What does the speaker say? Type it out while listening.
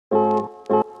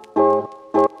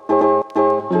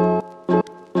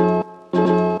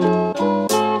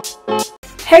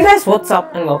Hey guys, what's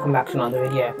up and welcome back to another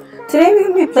video. Today we're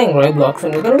going to be playing Roblox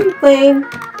and we're going to be playing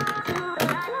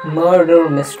Murder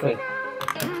Mystery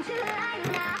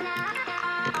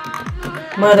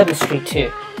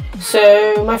 2.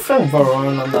 So my friend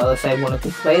Varun on the other side wanted to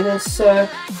play this, so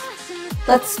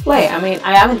let's play. I mean,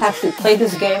 I haven't actually played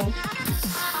this game.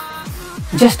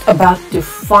 Just about to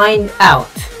find out.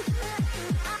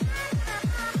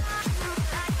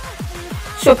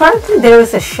 So apparently there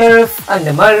is a sheriff and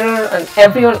a murderer and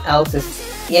everyone else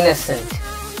is innocent.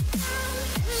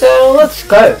 So let's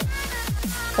go.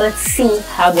 Let's see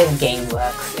how this game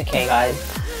works. Okay guys.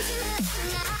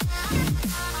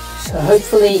 So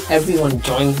hopefully everyone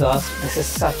joins us. This is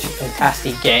such a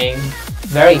fantastic game.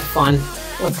 Very fun.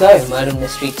 Let's go. Murder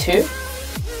Mystery 2.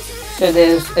 So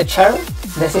there's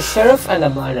a sheriff and a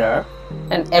murderer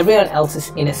and everyone else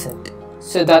is innocent.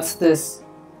 So that's this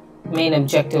main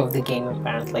objective of the game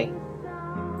apparently.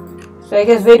 So I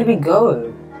guess where do we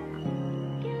go?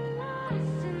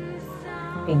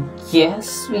 I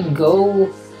guess we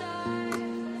go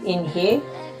in here.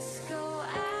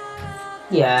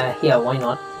 Yeah, why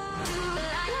not?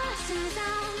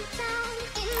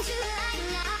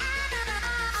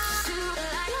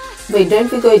 Wait,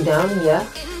 don't we go down? Yeah.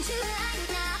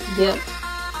 Yep.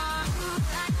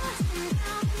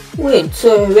 Wait,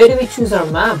 so where do we choose our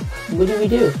map? What do we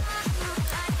do?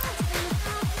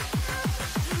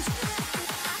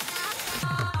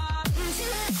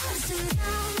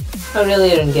 I really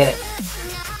didn't get it.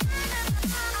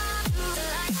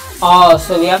 Oh,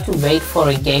 so we have to wait for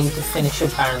a game to finish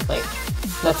apparently.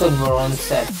 That's what Varun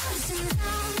said.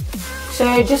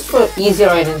 So just for easier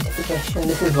identification,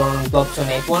 this is Varun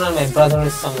Block281 and my brother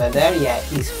is somewhere there. Yeah,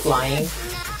 he's flying.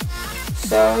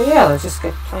 So yeah, let's just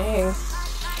get playing.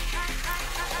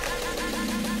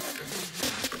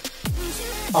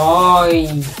 Oh,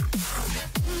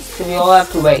 so we all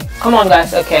have to wait. Come on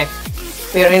guys, okay.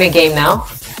 We're in a game now.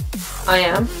 I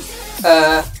am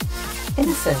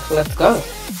innocent. Let's go.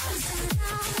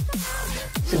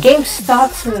 So game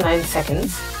starts in 9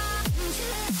 seconds.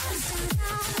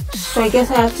 So I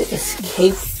guess I have to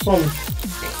escape from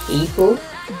people.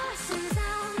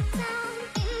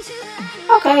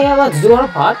 Okay, yeah, let's do our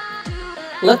part.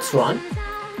 Let's run.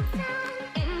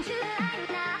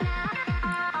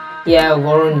 Yeah,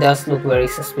 Varun does look very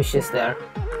suspicious there.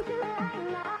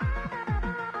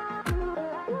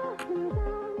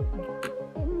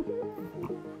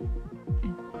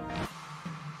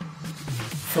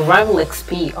 Survival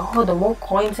XP. Oh, the more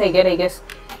coins I get, I guess,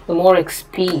 the more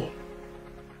XP.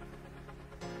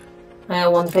 I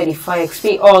have 135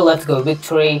 XP. Oh, let's go.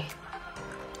 Victory.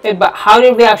 Wait, but how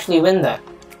did we actually win that?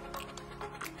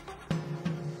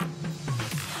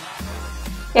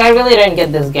 Yeah, I really didn't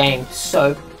get this game,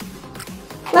 so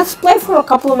let's play for a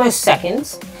couple of more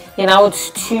seconds. And now it's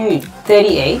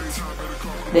 2:38.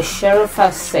 The sheriff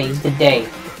has saved the day.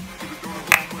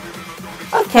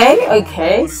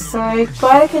 Okay, so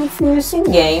quite a confusing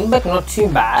game, but not too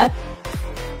bad.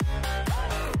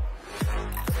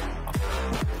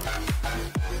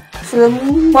 So the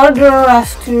murderer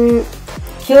has to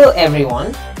kill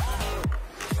everyone.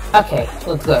 Okay,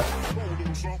 let's go.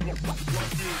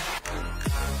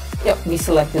 Yep, we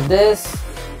selected this.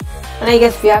 And I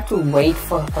guess we have to wait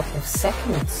for a couple of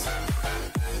seconds.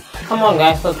 Come on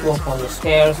guys, let's walk on the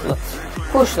stairs. Let's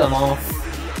push them off.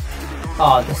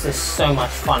 Oh, this is so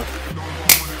much fun.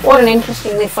 What an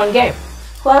interestingly fun game.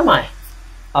 Who am I?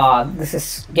 This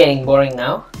is getting boring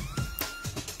now.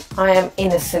 I am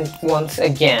innocent once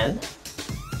again.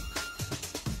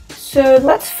 So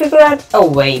let's figure out a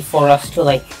way for us to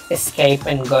like escape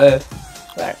and go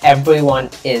where everyone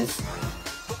is.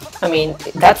 I mean,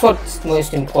 that's what's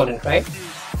most important, right?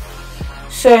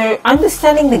 So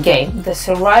understanding the game,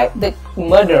 the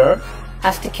murderer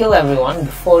has to kill everyone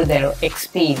before their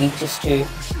XP reaches to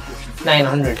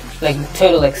 900, like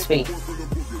total XP.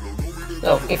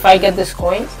 So if I get this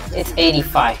coin, it's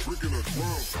 85.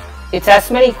 It's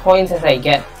as many coins as I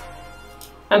get.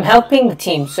 I'm helping the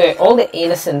team, so all the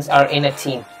innocents are in a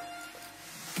team.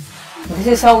 This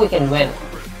is how we can win.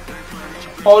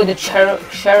 Or the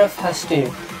sheriff has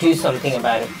to do something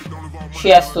about it. She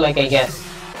has to, like, I guess,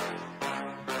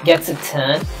 gets a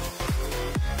turn.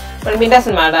 But I mean, it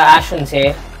doesn't matter. Ashwin's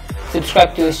here.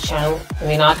 Subscribe to his channel. I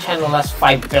mean, our channel has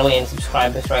 5 billion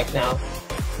subscribers right now.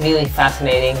 Really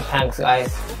fascinating. Thanks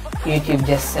guys. YouTube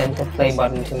just sent a play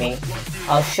button to me.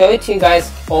 I'll show it to you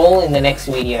guys all in the next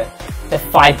video. The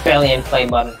 5 billion play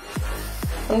button.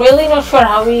 I'm really not sure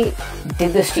how we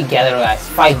did this together guys.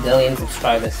 5 billion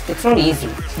subscribers. It's not easy.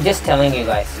 Just telling you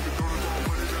guys.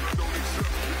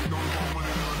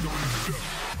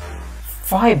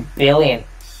 5 billion.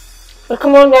 But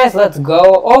come on guys, let's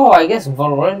go. Oh, I guess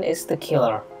Varun is the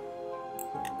killer.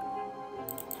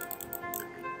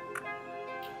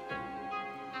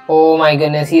 Oh my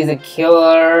goodness, he's a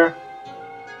killer.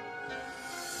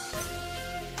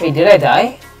 Wait, did I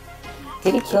die?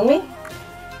 Did he kill me?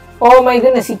 Oh my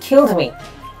goodness, he killed me.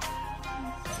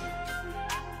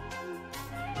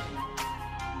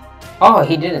 Oh,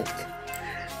 he didn't.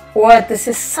 What? This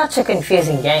is such a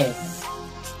confusing game.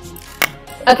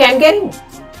 Okay, I'm getting...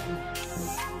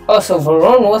 Oh, so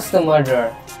Varun was the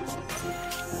murderer.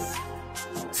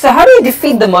 So how do you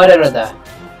defeat the murderer though?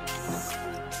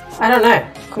 I don't know.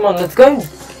 Come on, let's go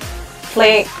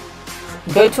play...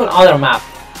 Go to another map.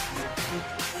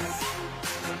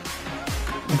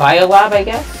 Biolab, I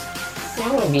guess? Yeah,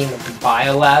 I want to be in the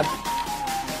Biolab.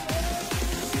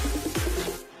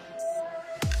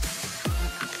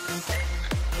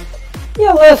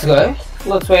 Yeah, let's go.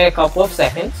 Let's wait a couple of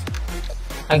seconds.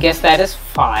 I guess that is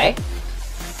 5.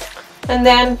 And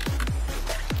then,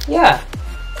 yeah.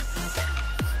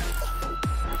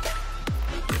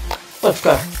 Let's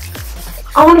go.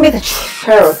 I want to be the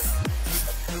sheriff.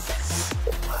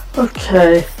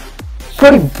 Okay.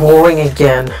 Pretty boring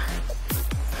again.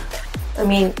 I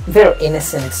mean, they're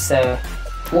innocent, so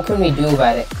what can we do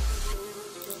about it?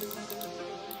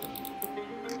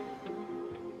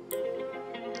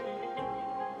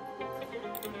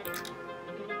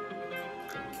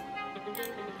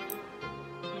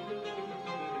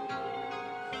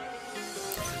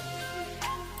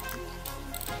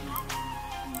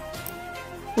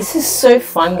 This is so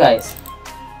fun, guys.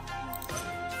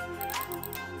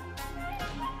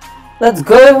 Let's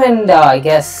go and, I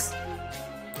guess,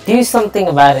 do something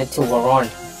about it to Varun.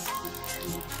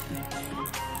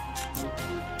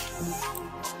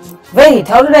 Wait,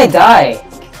 how did I die?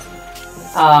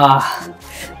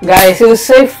 Guys, it was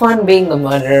so fun being the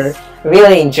murderer.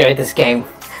 Really enjoyed this game.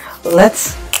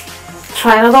 Let's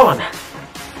try another one.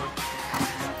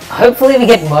 Hopefully we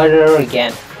get murderer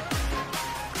again.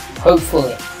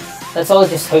 Hopefully. Let's all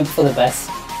just hope for the best.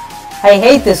 I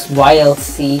hate this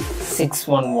YLC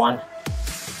 611.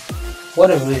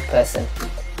 What a rude person.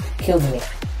 Killed me.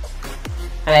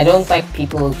 And I don't like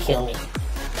people who kill me.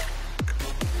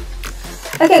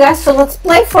 Okay guys, so let's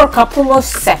play for a couple more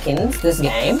seconds this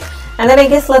game. And then I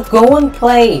guess let's go and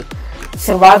play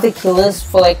Survive the Killers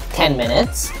for like 10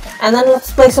 minutes. And then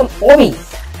let's play some Obby.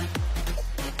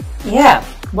 Yeah,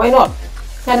 why not?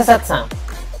 How does that sound?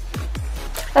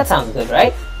 That sounds good,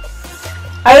 right?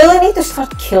 I really need to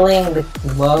start killing the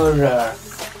murderer.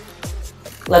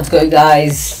 Let's go,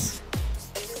 guys.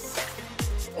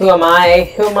 Who am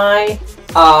I? Who am I?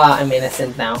 I'm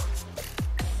innocent now.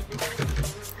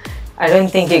 I don't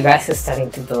think you guys are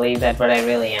starting to believe that, but I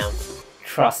really am.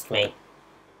 Trust me.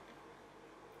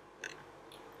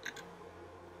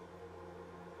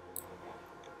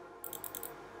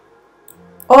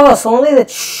 Oh, so only the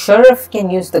sheriff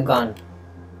can use the gun.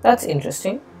 That's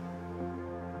interesting.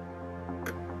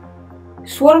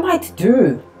 So what am I to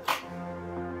do?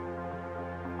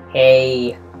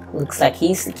 Hey, looks like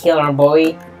he's the killer,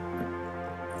 boy.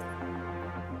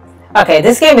 Okay,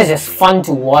 this game is just fun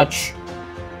to watch.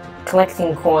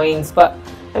 Collecting coins, but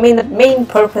I mean the main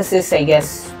purpose is, I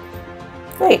guess...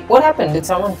 Wait, what happened? Did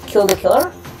someone kill the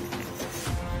killer?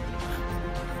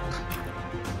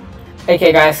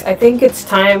 Okay guys, I think it's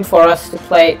time for us to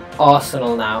play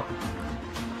Arsenal now.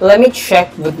 Let me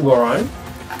check with Varun.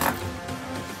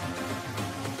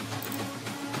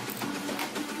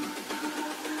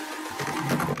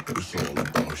 It's all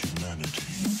about humanity.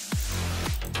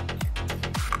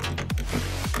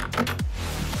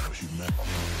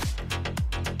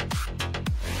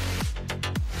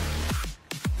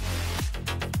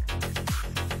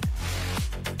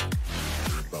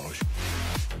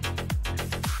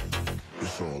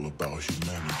 It's all about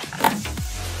humanity.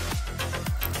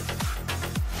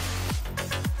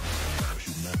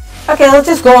 Okay, let's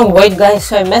just go and wait, guys.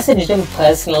 So I messaged him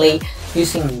personally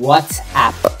using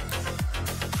WhatsApp.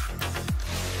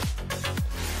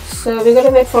 So we're gonna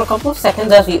wait for a couple of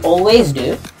seconds as we always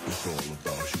do.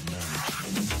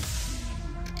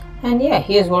 And yeah,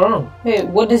 here's Varun. Wait,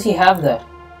 what does he have there?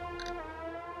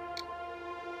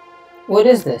 What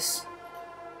is this?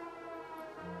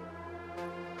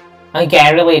 Okay,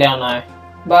 I really don't know.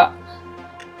 But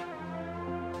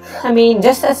I mean,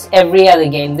 just as every other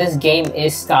game, this game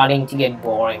is starting to get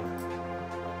boring.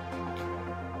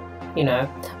 You know,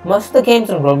 most of the games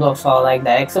on Roblox are like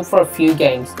that, except for a few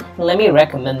games. Let me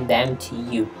recommend them to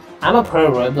you. I'm a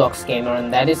pro Roblox gamer,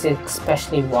 and that is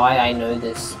especially why I know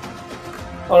this.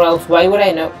 Or else, why would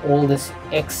I know all this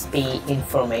XP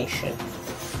information?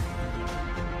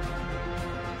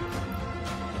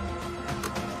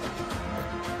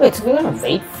 Wait, so we're gonna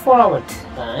wait for our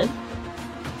turn?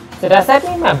 So does that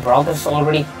mean my brother's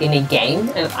already in a game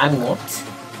and I'm not?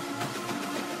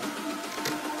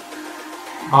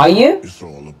 Are you? It's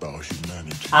all about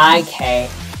humanity. Okay,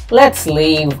 let's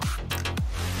leave.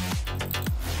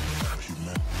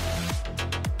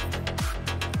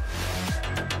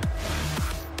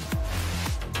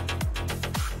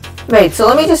 Wait, so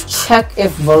let me just check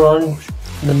if Varun,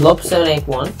 the Blob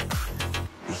 781.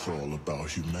 It's all about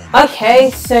humanity.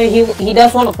 Okay, so he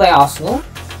does want to play Arsenal.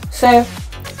 So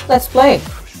let's play.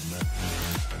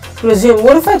 Resume.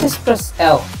 What if I just press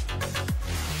L?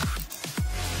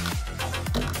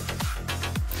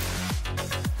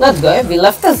 Let's go. We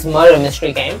left this murder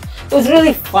mystery game. It was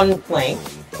really fun playing.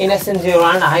 In essence, you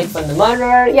run, hide from the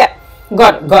murderer. Yeah,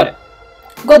 got it.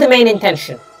 Got the main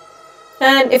intention.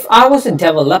 And if I was a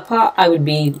developer, I would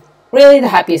be really the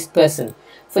happiest person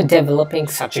for developing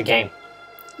such a game.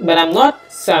 But I'm not,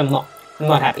 so I'm not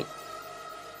happy.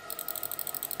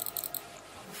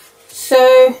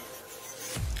 So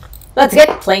let's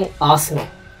get playing Arsenal.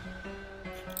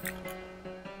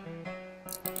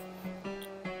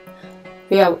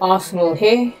 We have Arsenal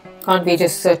here. Can't we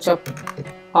just search up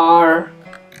Arsenal?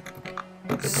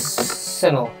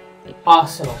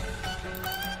 Arsenal.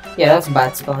 Yeah, that's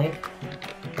bad spelling.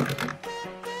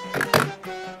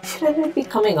 Shouldn't it be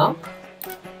coming up?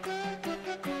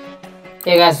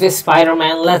 Yeah guys, we're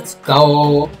Spider-Man, let's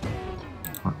go!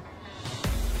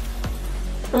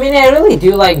 I mean, I really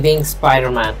do like being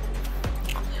Spider-Man.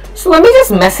 So let me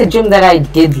just message him that I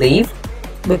did leave,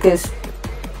 because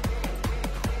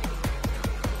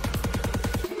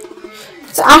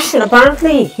it's Ashwin.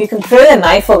 Apparently, you can throw the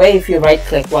knife away if you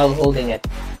right-click while holding it.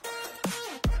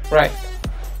 Right.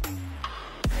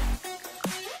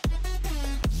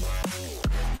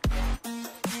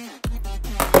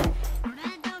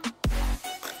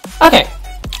 Okay,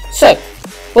 so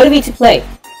what are we to play?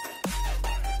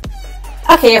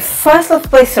 Okay, first let's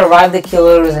play Survive the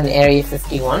Killers in Area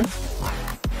 51.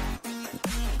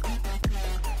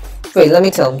 Wait, let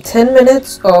me tell him. 10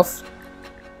 minutes of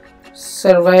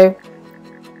Survive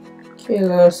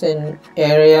Killers in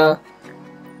Area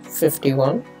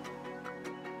 51.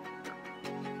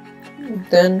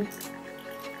 Then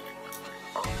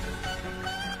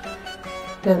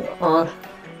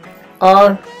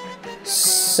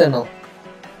Arsenal.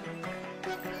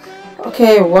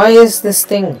 Okay, why is this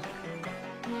thing?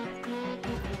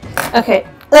 Okay,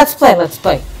 let's play.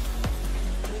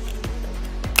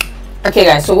 Okay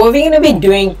guys, so what we're gonna be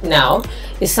doing now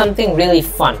is something really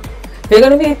fun. We're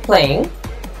gonna be playing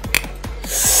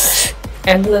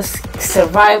Endless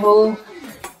Survival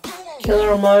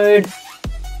Killer Mode.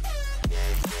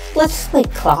 Let's play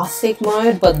Classic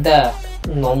Mode, but the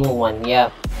normal one,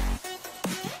 yeah.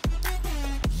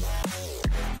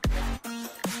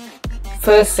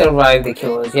 First Survive the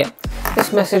Killers, yeah.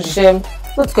 Just message him.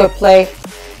 Let's go play.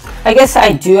 I guess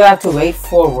I do have to wait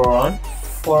for Varun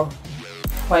for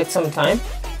quite some time.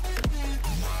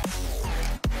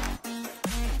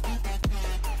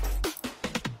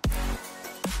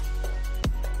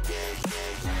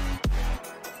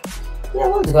 Yeah,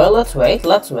 let's go. Let's wait.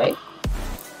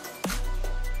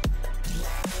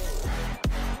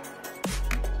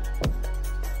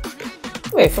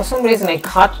 Wait, for some reason I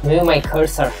can't move my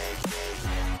cursor.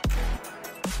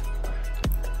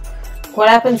 What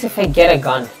happens if I get a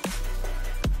gun?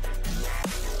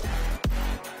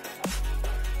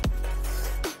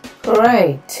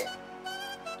 Right.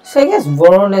 So I guess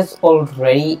Varun is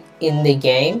already in the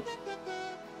game.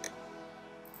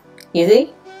 Is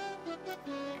he?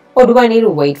 Or do I need to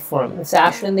wait for him? Is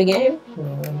Ashwin in the game?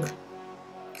 No.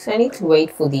 So I need to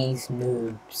wait for these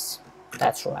noobs.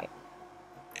 That's right.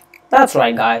 That's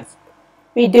right, guys.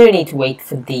 We do need to wait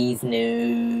for these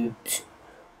noobs.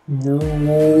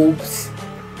 Noobs.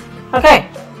 Okay.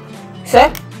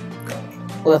 So,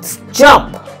 let's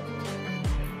jump.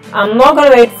 I'm not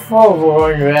gonna wait for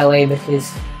Varun really because,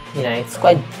 you know, it's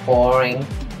quite boring.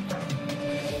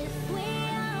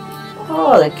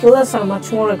 Oh, the killers are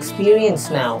much more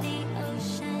experienced now.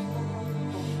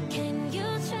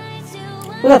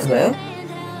 Let's go.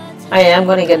 I am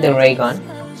gonna get the ray gun.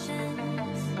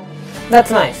 That's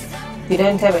nice. We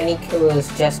don't have any killers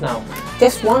just now.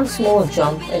 Just one small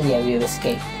jump and yeah, we've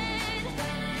escaped.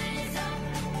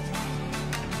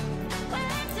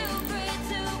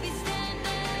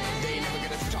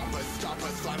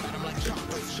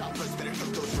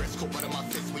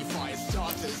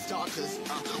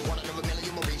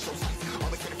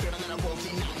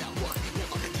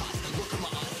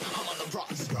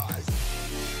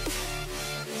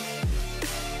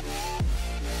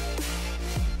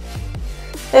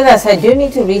 Hey guys, I do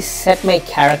need to reset my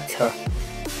character.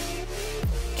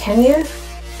 Can you?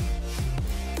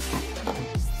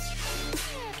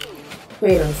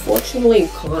 Wait, unfortunately you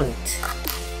can't.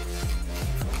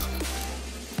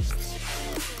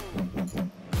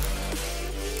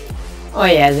 Oh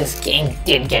yeah, this game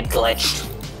did get glitched.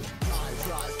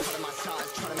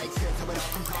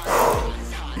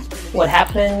 What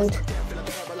happened?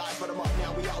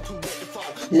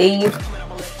 Leave.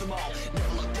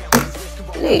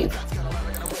 Leave.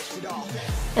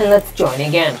 And let's join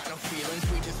again.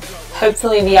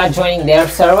 Hopefully we are joining their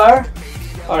server,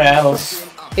 or else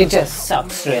it just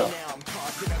sucks really.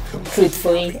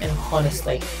 Truthfully and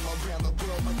honestly.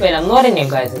 Wait, I'm not in your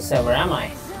guys' server, am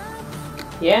I?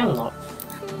 Yeah, I'm not.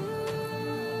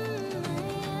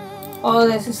 Oh,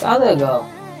 there's this other girl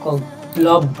called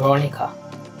Blob-Bronica.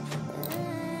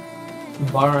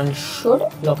 Varun should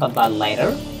look at that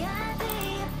later.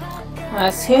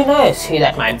 As who knows who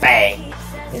that might be.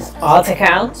 His alt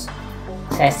accounts,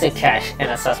 tested cash,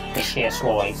 and a suspicious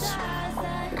voice.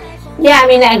 Yeah, I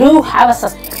mean, I do have a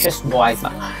suspicious voice,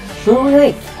 but who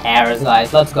really cares,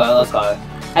 guys? Let's go, let's go.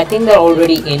 I think they're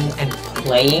already in and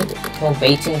playing or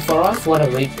waiting for us. What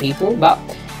a rude people, but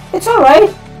it's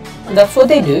alright. That's what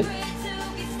they do.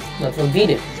 That's what we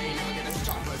do.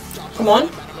 Come on.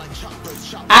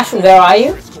 Ashwin, where are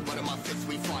you?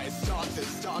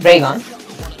 Raygun.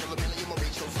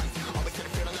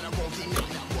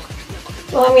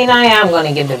 Well, I mean, I am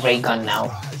gonna get the ray gun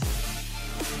now.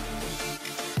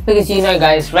 Because you know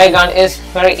guys, ray gun is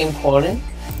very important.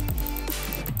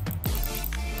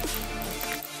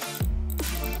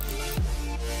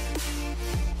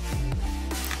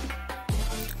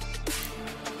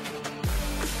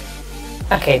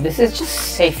 Okay, this is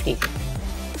just safety.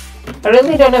 I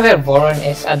really don't know where Varun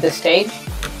is at this stage.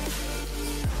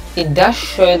 It does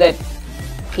show that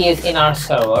he is in our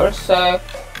server, so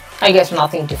I guess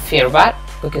nothing to fear about,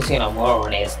 because you know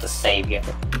Varun is the savior.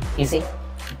 Is he?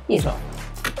 He's not.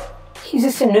 He's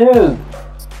just a noob.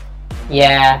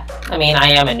 Yeah, I mean I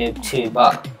am a noob too,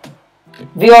 but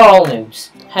we are all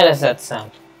noobs. How does that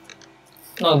sound?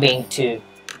 Not being too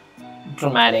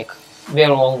dramatic.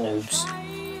 We're all noobs.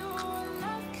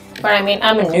 But I mean,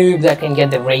 I'm a noob that can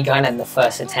get the ray gun at the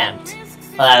first attempt.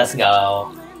 Let's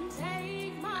go.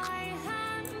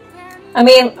 I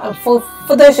mean, for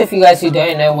those of you guys who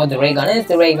don't know what the ray gun is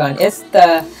one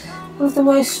of the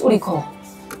most, what do you call,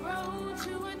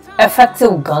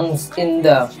 effective guns in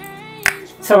the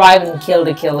survive and kill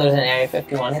the killers in Area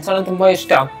 51. It's one of the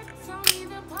most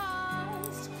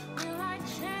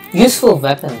useful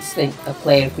weapons that a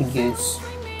player could use.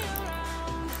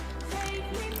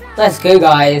 Let's go,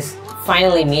 guys.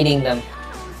 Finally meeting them.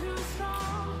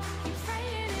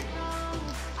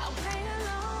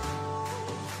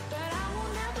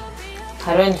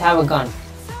 I don't have a gun.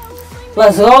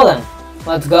 Let's go then.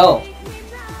 Let's go.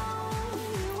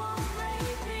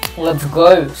 Let's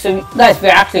go. So guys, we're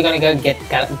actually gonna go get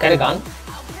a gun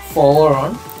for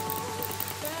Varun.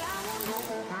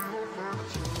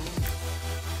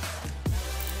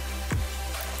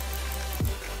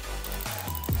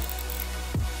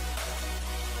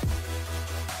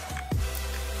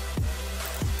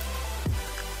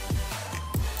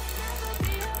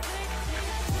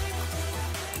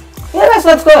 Yeah guys,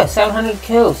 let's go. 700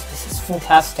 kills. This is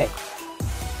fantastic.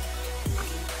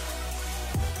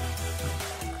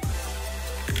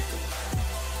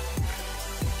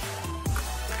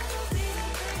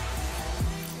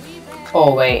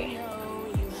 Oh wait.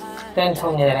 Don't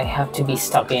tell me that I have to be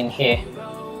stuck in here.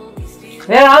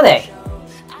 Where are they?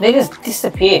 They just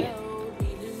disappeared.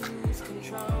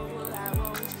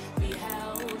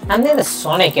 I'm in the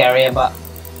Sonic area, but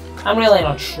I'm really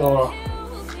not sure.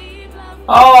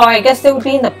 Oh, I guess they would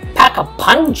be in the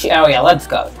Pack-a-Punch area. Let's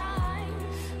go.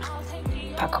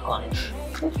 Pack-a-Punch.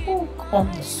 Let's go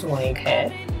on the Sonic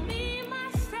head.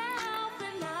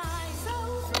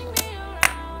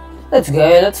 Let's go.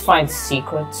 Let's find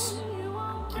secrets.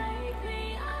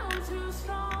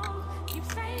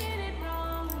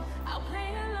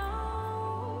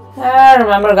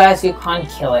 Remember, guys, you can't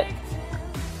kill it.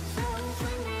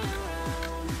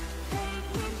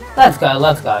 Let's go.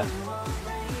 Let's go.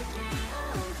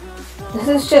 This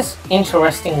is just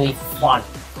interestingly fun.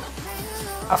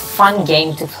 A fun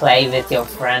game to play with your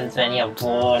friends when you're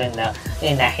bored in the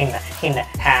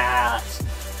house.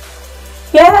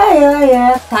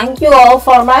 Yeah. Thank you all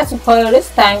for my supporters.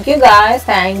 Thank you guys.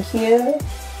 Thank you.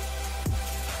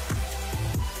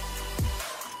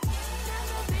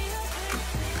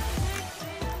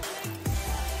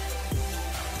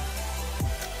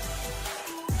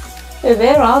 Hey,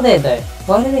 where are they though?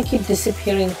 Why do they keep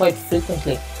disappearing quite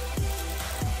frequently?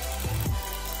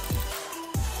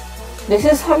 This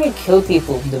is how you kill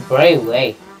people the brave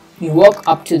way. You walk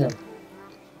up to them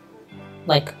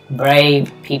like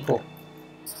brave people,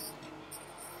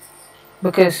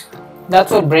 because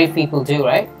that's what brave people do,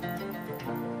 right?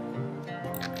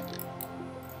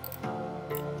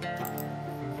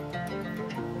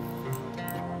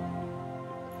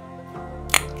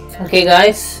 Okay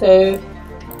guys, so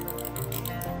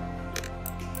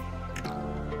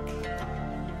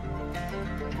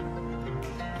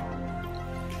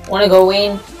wanna go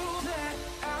in?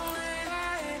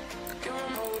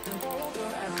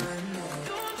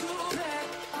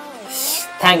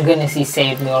 Thank goodness he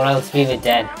saved me, or else we were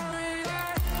dead.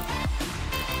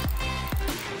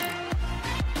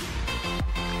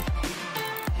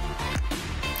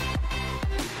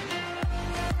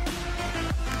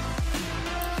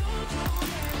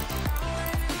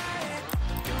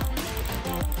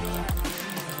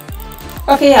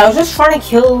 Okay, I was just trying to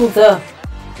kill the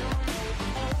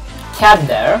cat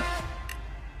there.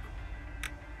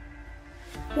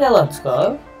 Yeah, let's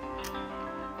go.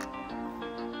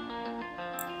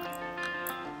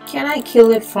 Can I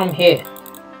kill it from here?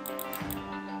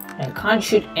 I can't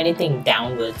shoot anything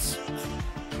downwards.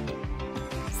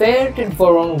 Where did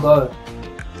Varun go?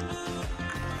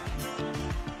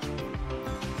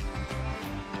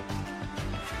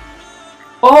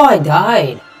 Oh, I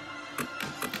died.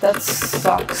 That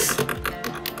sucks.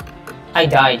 I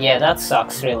died, yeah, that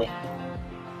sucks, really.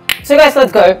 So guys,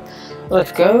 let's go.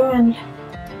 Let's go, and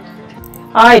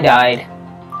I died.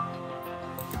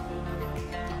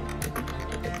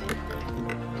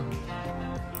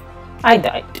 I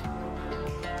died.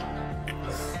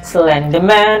 Slender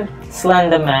Man,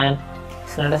 Slender Man,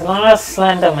 Slender, Slender,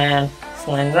 Slender Man,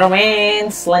 Slender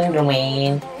Man, Slender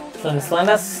Man, Slender,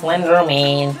 Slender, Slender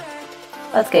Man.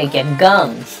 Let's go get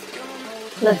guns.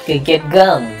 Let's go get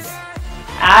guns.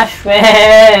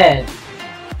 Ashwin!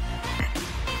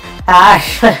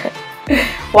 Ashwin!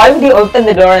 Why would you open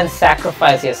the door and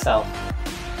sacrifice yourself?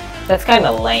 That's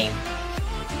kinda lame.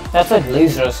 That's what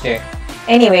losers do.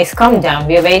 Anyways, come down.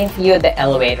 We are waiting for you at the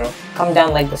elevator. Come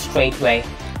down like the straight way.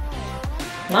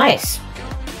 Nice.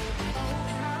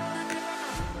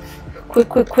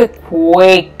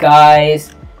 Quick,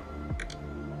 guys.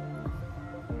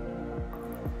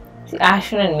 See,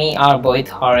 Ashwin and me are both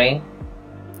hurrying.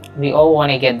 We all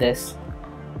want to get this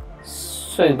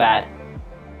so bad.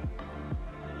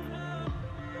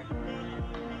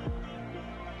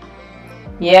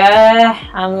 Yeah,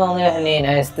 I'm the only one who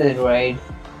knows the road.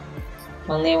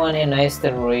 Only one who knows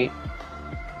the route.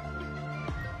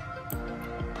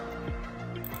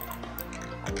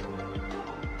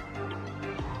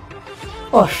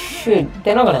 Oh shoot,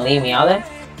 they're not gonna leave me, are they?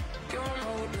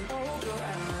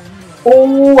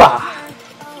 Oh!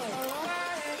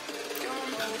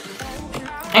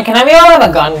 Okay, now we all have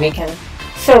a gun, we can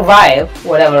survive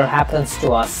whatever happens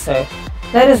to us, so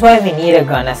that is why we need a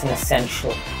gun as an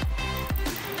essential.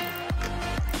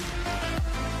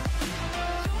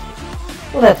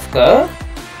 Let's go.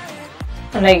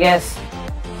 And I guess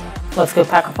let's go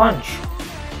pack a punch.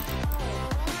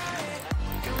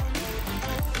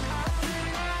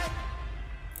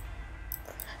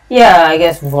 Yeah, I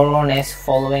guess Varun is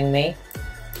following me.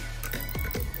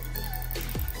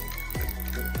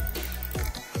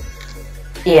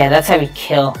 Yeah, that's how we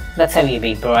kill. That's how we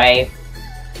be brave.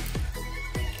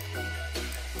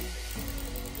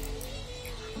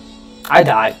 I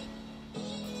died.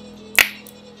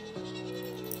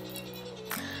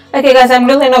 Okay guys, I'm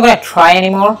really not gonna try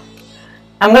anymore.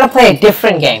 I'm gonna play a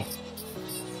different game.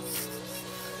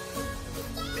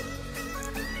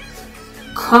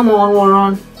 Come on,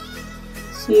 Varun.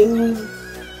 See?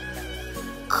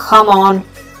 Come on.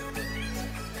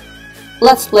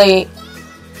 Let's play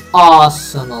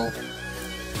Arsenal.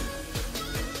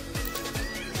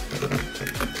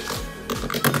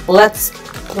 Let's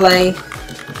play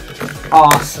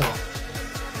Arsenal.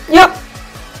 Yep.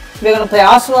 We're gonna play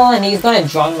Arsenal and he's gonna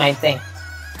join my thing.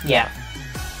 Yeah.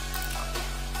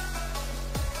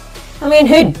 I mean,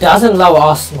 who doesn't love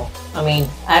Arsenal? I mean,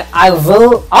 I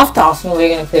will, after Arsenal we're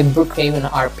gonna play Brookhaven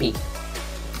RP.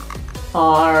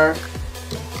 Or...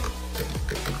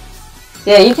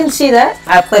 yeah, you can see that.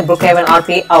 I play Brookhaven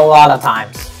RP a lot of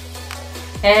times.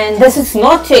 And this is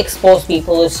not to expose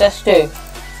people, it's just to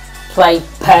play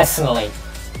personally.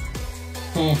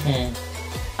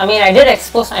 I mean, I did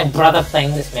expose my brother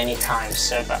playing this many times,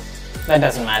 so but that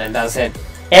doesn't matter, does it?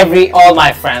 All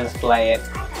my friends play it.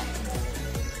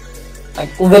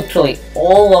 Like, literally,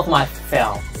 all of my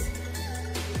films.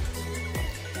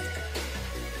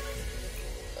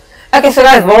 Okay, so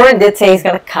guys, Varun did say he's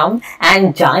gonna come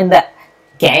and join the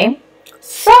game.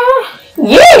 So,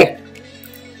 yeah!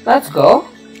 Let's go.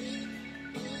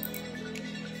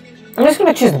 I'm just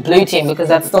gonna choose the blue team because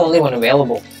that's the only one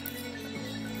available.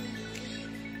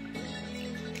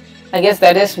 I guess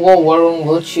that is what Varun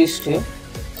will choose too.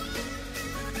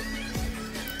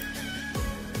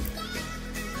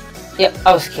 Yep,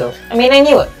 I was killed. I mean, I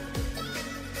knew it.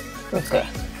 Let's go.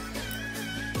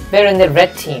 They're in the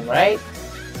red team, right?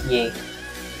 Yay.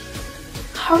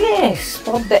 How did I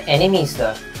spot the enemies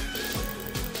though?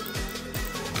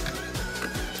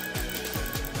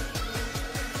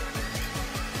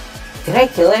 Did I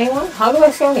kill anyone? How do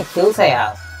I see how many kills I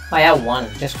have? I have one,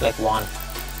 just like one.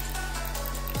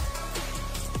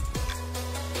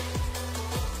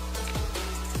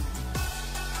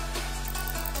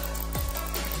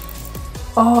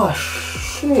 Oh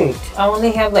shoot, I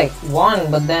only have like one,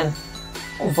 but then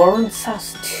Varun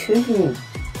has two.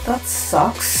 That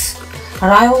sucks.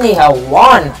 And I only have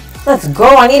one. Let's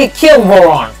go, I need to kill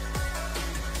Varun.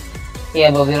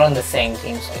 Yeah, but we're on the same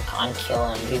team, so I can't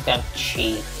kill him. He's gonna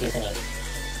cheat, isn't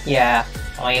he? Yeah,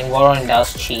 I mean, Varun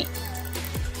does cheat.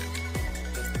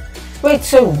 Wait,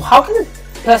 so how can the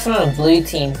person on the blue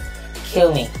team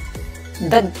kill me?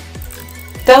 That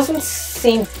doesn't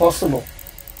seem possible.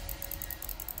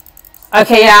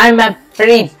 Okay, yeah, I'm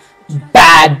pretty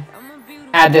bad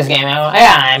at this game.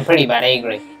 Yeah, I'm pretty bad, I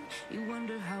agree.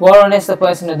 Varun is the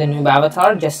person with the noob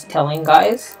avatar, just telling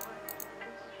guys.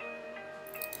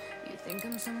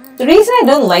 The reason I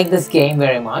don't like this game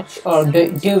very much, or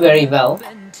do very well,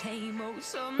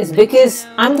 is because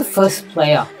I'm the first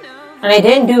player. And I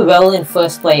didn't do well in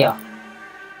first player.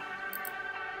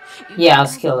 Yeah, I'll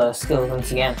skill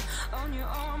once again.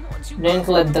 Don't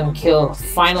let them kill.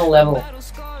 Final level.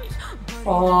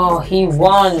 Oh, he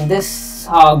won. This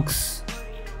sucks.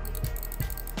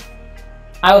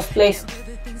 I was placed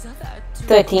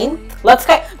 13th. Let's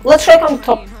try come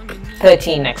top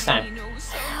 13 next time.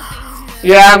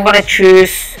 Yeah, I'm gonna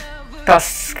choose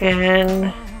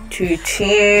Tuscan. 2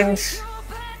 teams.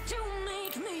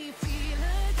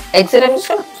 Exit, I'm just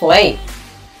gonna play.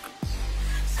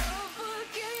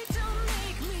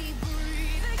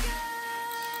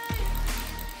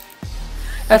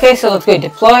 Okay, so let's go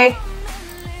deploy.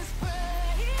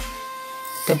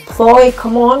 Deploy,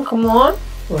 come on, come on.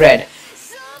 Red.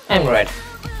 I'm red.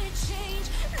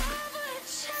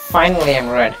 Finally, I'm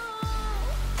red.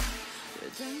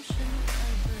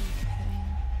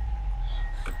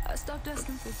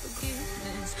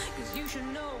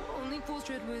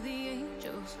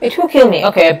 Wait, who killed me?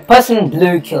 Okay, a person in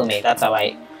blue killed me. That's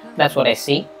what I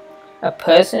see. A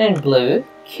person in blue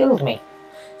killed me.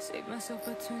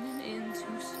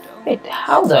 Wait,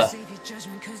 how the?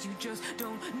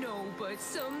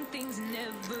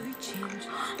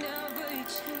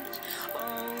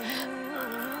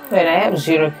 Wait, I have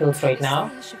 0 kills right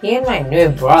now. Even my new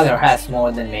brother has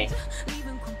more than me.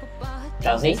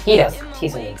 Does he? He does.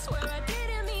 He's a noob.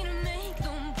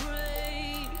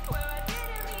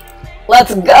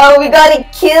 Let's go! We got a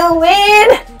kill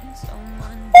win!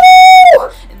 Woo!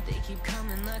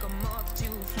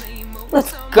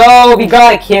 Let's go! We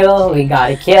got a kill! We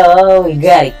got a kill! We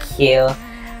got a kill!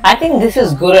 I think this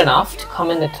is good enough to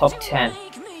come in the top 10.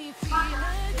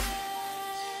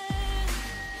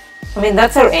 I mean,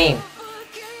 that's our aim.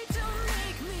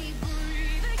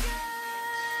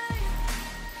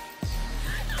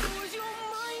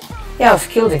 Yeah, I was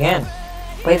killed again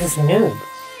by this noob.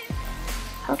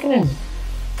 How can a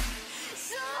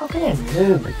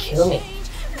noob kill me?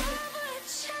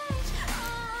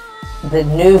 The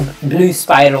noob blue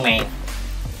Spider-Man.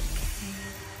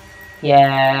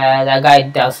 Yeah, that guy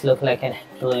does look like a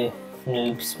blue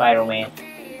noob Spider-Man.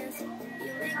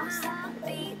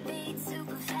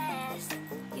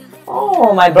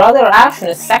 Oh, my brother Ashwin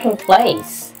is 2nd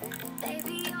place.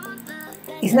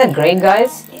 Isn't that great,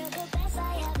 guys?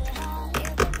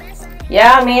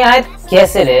 Yeah, I mean, I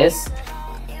guess it is.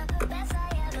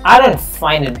 I don't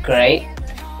find it great.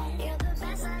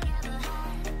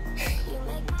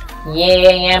 Yeah,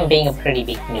 I am being a pretty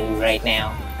big noob right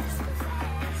now.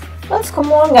 Let's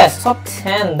come on, guys. Top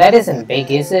 10. That isn't big,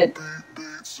 is it?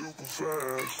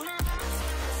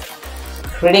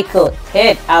 Critical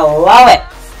hit. I love it.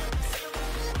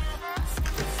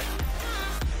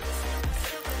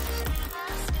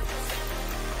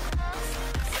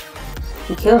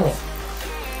 He killed me.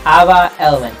 Ava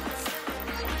Elvin.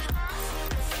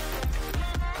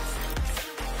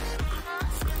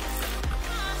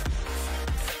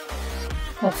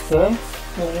 That's good.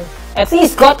 At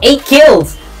least got 8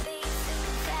 kills.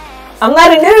 I'm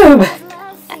not a noob.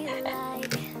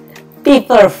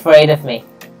 People are afraid of me.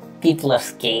 People are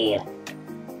scared.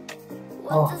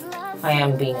 Oh, I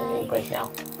am being a noob right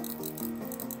now.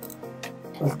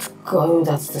 Let's go.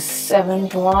 That's the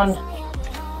 7th one.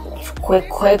 Let's Quick,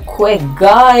 quick, quick,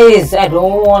 guys! I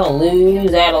don't want to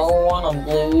lose. I don't want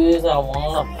to lose. I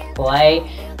want to play.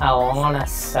 I want to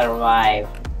survive.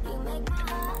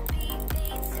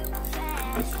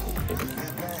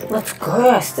 Let's go.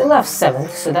 I still have 7,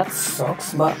 so that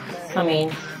sucks. But I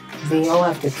mean, we all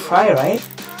have to try, right?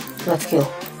 Let's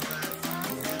kill.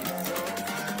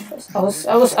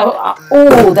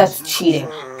 Oh, that's cheating.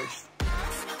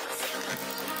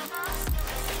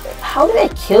 How did I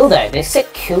kill that? They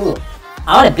said kill.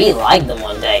 I want to be like them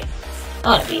one day. I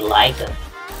want to be like them.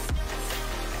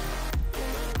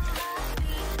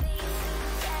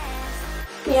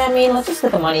 Yeah, I mean, let's just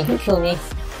get the money. Who killed me?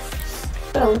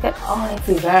 But look at all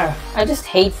everywhere. I just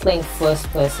hate playing first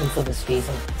person for this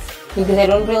reason. Because I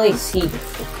don't really see.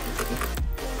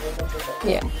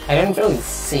 Yeah, I don't really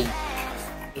see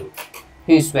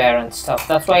who's where and stuff.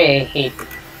 That's why I hate it.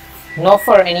 Not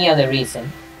for any other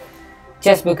reason.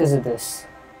 Just because of this.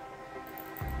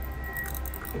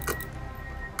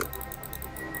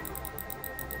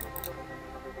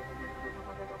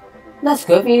 Let's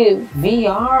go. We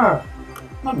are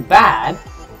not bad.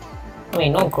 I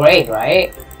mean, not great,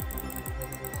 right?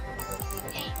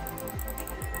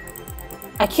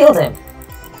 I killed him.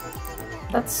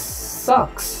 That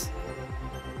sucks.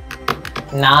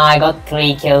 Nah, I got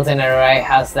 3 kills in a row.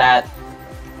 How's that?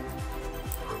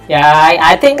 Yeah,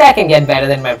 I think I can get better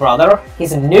than my brother.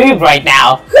 He's a noob right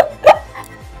now.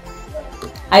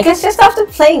 I guess just after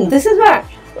playing, this is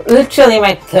literally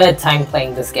my 3rd time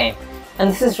playing this game. And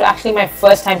this is actually my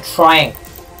 1st time trying.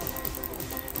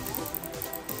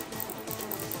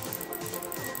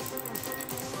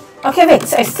 Okay, wait,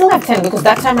 so I still have 10 because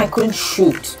that time I couldn't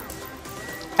shoot.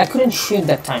 I couldn't shoot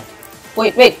that time.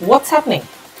 Wait, what's happening?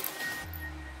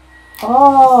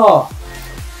 Oh.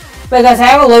 Wait guys, I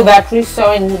have a low battery,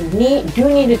 so I do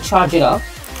need to charge it up.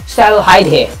 So I'll hide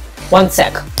here. 1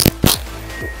 sec.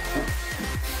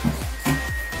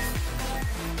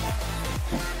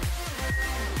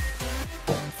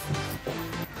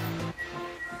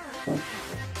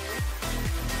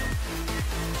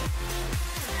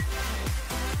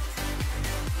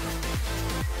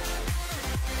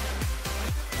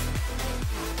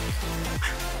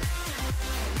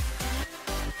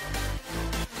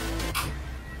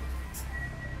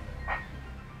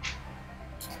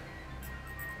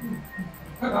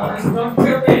 Guys, don't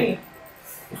kill me!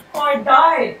 Oh, I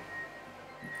died!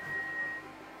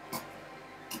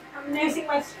 I'm losing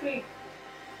my streak.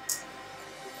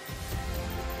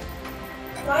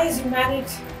 Guys, you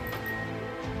managed.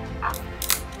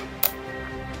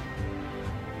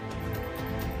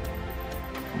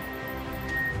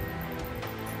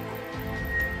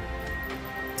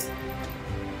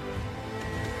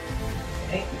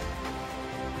 Okay.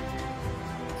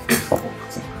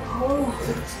 Oh.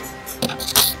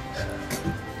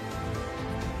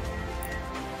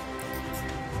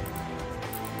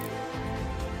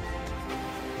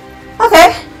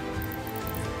 Okay.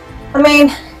 I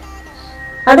mean,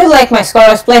 I do like my score.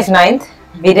 I was placed 9th.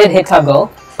 We did hit our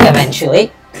goal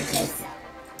eventually.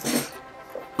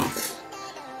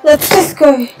 Let's just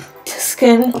go to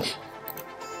skin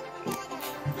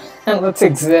and let's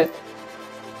exit.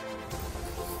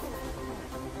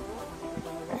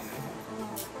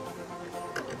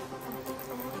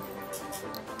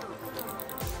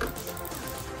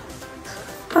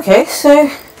 Okay, so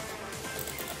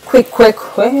quick.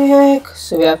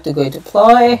 So we have to go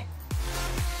deploy.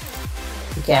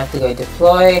 We have to go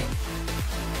deploy.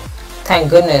 Thank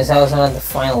goodness I was one of the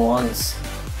final ones.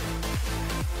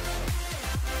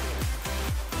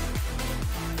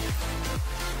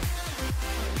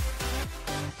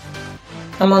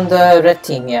 I'm on the red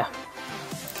team, yeah.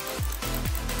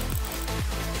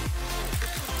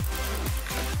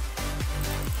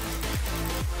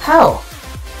 How?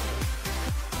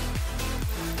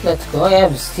 Let's go, I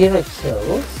have 0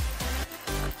 kills.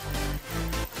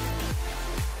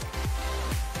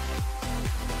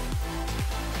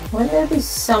 Will there be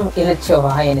some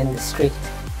Illichovayan in the street?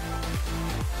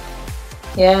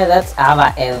 Yeah, that's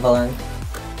Ava Evelyn.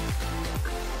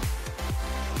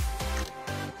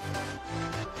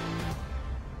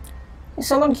 If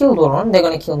someone killed Varun, they're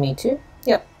gonna kill me too.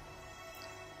 Yep.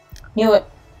 Knew it.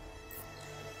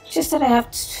 Just that I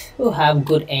have to have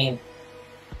good aim.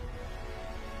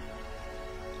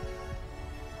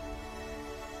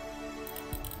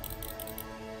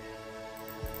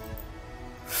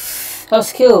 I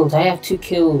was killed. I have 2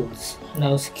 kills. And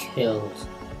I was killed.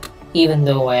 Even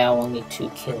though I have only 2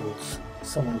 kills.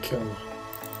 Someone killed me.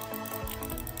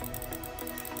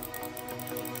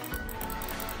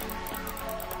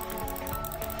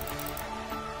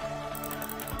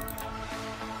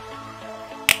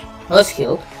 I was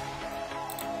killed.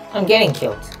 I'm getting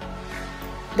killed.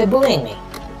 They're bullying me.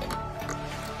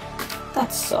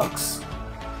 That sucks.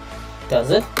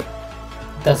 Does it?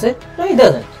 Does it? No, it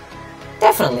doesn't.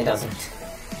 Definitely doesn't.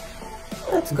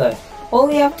 Let's go. All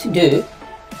we have to do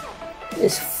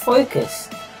is focus.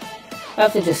 We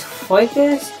have to just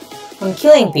focus on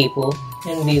killing people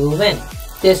and we will win.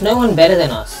 There's no one better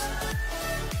than us.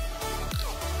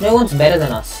 No one's better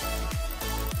than us.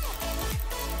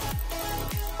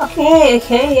 Okay,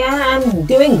 yeah, I'm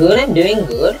doing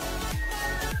good.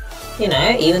 You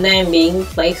know, even though I'm being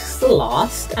placed the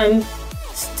last, I'm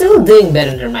still doing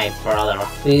better than my brother,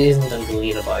 who isn't on the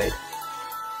leaderboard.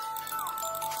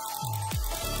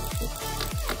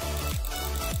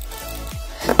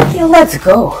 Yeah, let's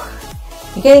go.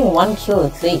 You're getting 1 kill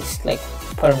at least, like,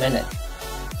 per minute.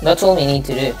 That's all we need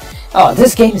to do. Oh,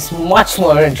 this game is much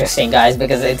more interesting, guys,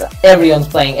 because it's everyone's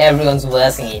playing, everyone's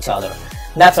versing each other.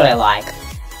 That's what I like.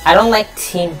 I don't like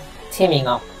teaming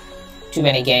up too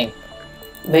many games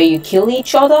where you kill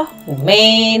each other.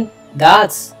 Man,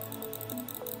 that's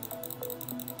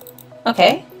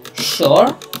okay.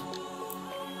 Sure.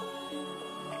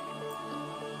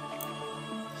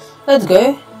 Let's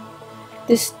go.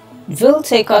 This will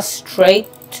take us straight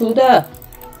to the...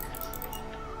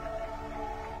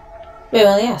 Wait,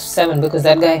 well, yeah, 7 because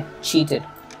that guy cheated.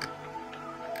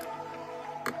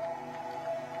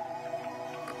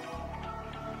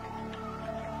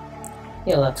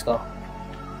 Yeah, let's go.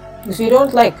 Because we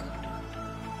don't like...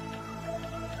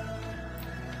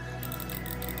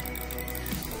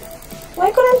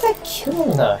 Why couldn't I kill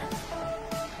him though?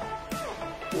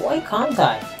 Why can't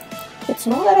I? It's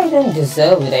not that I don't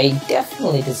deserve it, I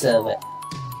definitely deserve it.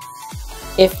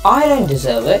 If I don't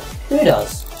deserve it, who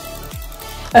does?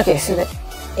 Okay, so the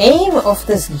aim of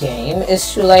this game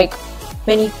is to, like,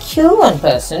 when you kill one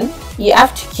person, you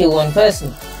have to kill one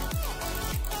person.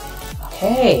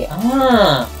 Okay,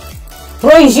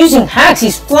 bro, he's using hacks,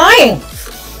 he's flying!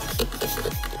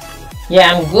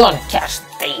 Yeah, I'm gonna catch the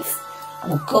thief.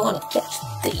 I'm gonna catch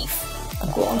the thief. I'm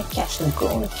gonna catch the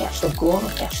thief. I'm gonna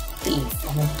catch the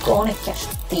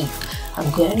thief.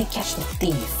 I'm gonna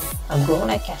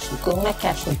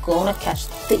catch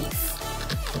the thief.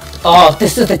 Oh,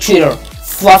 this is the cheater.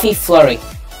 Fluffy Flurry.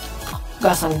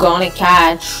 Guess I'm gonna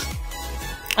catch.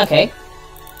 Okay.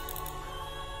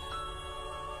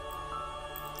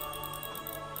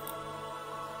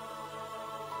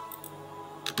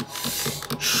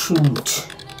 Shoot.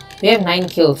 We have 9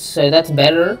 kills, so that's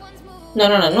better. No,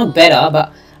 not better,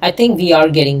 but I think we are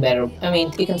getting better. I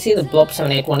mean, you can see the Blob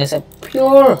 781 is a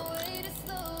pure...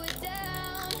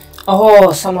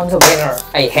 Oh, someone's a winner.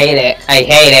 I hate it.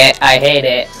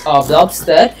 Oh, Blob's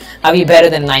third. Are we better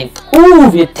than 9th? Ooh,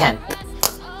 we're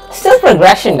 10th. Still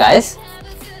progression, guys.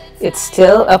 It's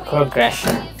still a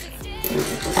progression.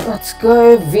 Let's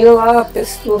go. Villa,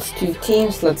 pistols, 2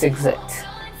 teams. Let's exit.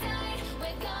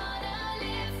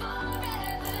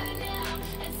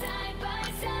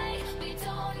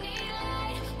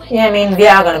 Yeah, I mean, we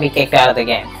are gonna be kicked out of the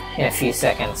game in a few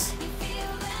seconds.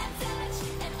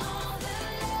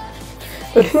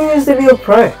 But who is the real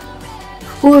pro?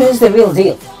 Who is the real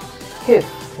deal? Who?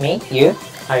 Me? You?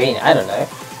 I mean, I don't know.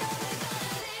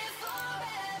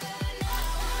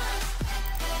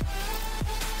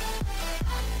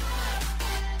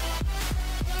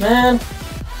 Man,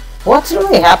 what's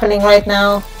really happening right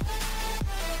now?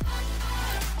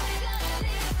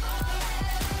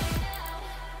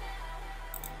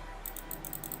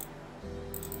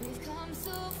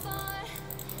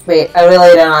 Wait, I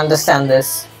really don't understand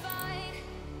this.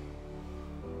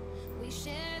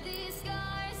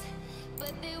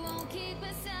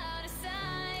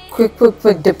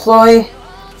 Quick, deploy.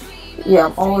 Yeah,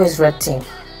 I'm always red team.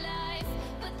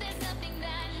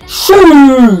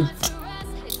 Shoot!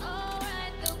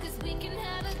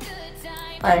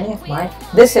 Irony of mine.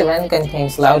 This event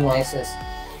contains loud noises.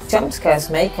 Jump scares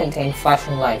may contain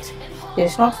flashing lights. It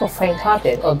is not for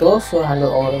faint-hearted or those who handle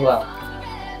order well.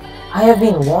 I have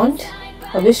been warned.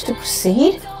 I wish to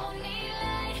proceed.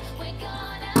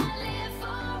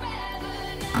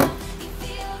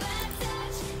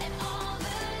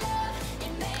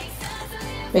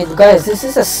 Wait, guys, this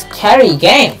is a scary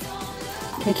game.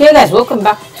 Okay, guys, welcome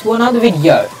back to another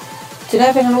video.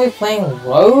 Today we're going to be playing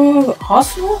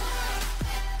Arsenal?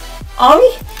 Are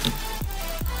we?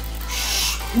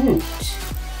 Shoot.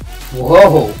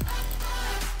 Whoa.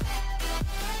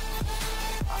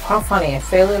 How funny, I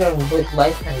failed it on both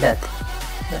life and death.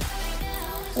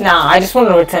 Nah, I just want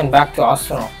to return back to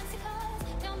Arsenal.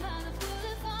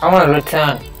 I want to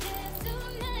return.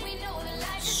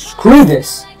 Screw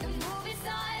this.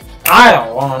 I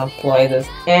don't want to play this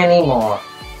anymore.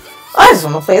 I just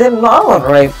want to play the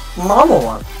normal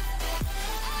one.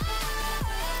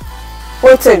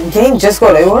 Wait, so game just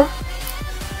got over?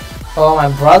 Oh,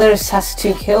 my brother has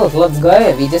 2 kills. Let's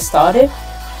go. We just started.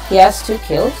 He has 2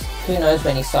 kills. Who knows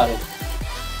when he started?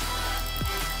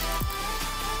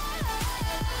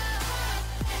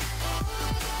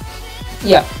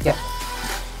 Yeah.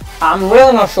 I'm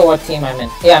really not sure what team I'm in.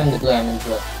 Yeah, I'm in the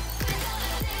blue.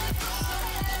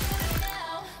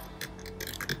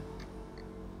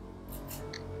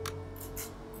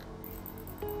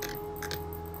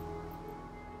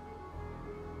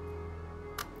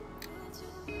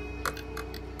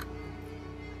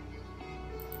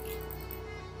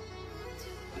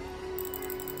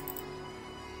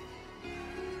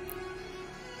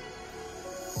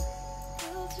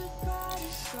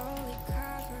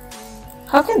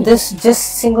 How can this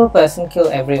just single person kill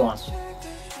everyone?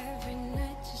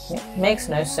 It makes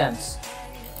no sense.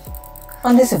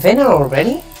 Oh, there's a winner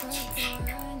already?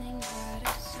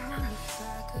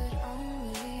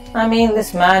 I mean,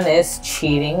 this man is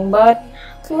cheating, but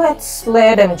let's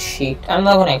let him cheat. I'm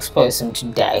not gonna expose him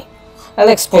today. I'll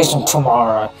expose him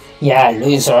tomorrow. Yeah,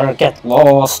 loser, get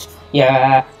lost.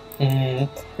 Yeah,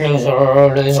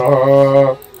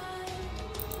 loser.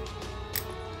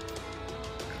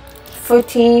 4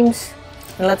 teams,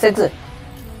 and let's exit.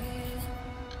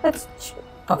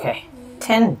 Okay,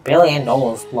 $10 billion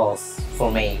loss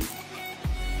for me.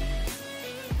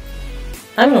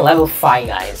 I'm in level 5,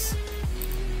 guys,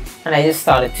 and I just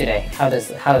started today. How is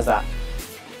that?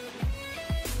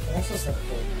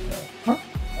 Huh?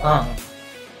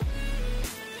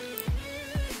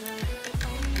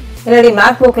 You know, the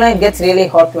MacBook line gets really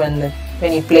hot when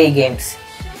you play games.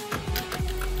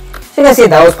 So you can see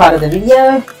that was part of the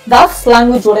video. That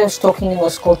language what I was talking in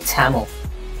was called Tamil.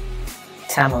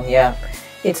 Tamil, yeah.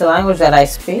 It's a language that I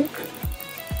speak.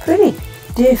 Pretty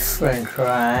different,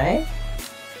 right?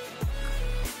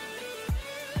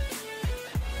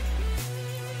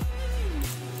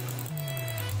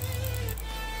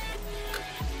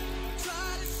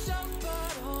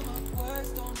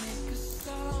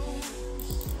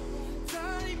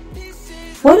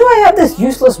 Why do I have this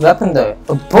useless weapon though?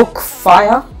 A book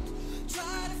fire?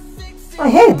 I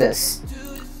hate this.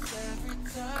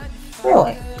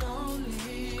 Really?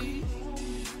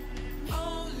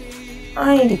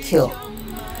 I need to kill.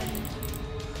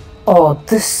 Oh,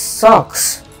 this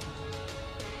sucks.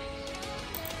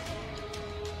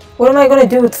 What am I gonna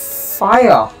do with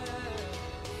fire?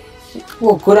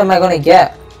 What good am I gonna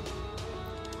get?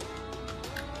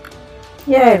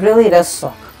 Yeah, it really does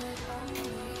suck.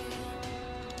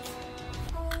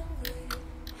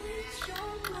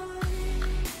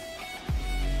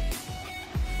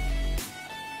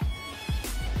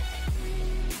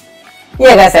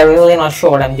 Yeah guys, I'm really not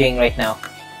sure what I'm doing right now.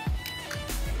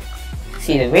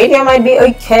 See, the video might be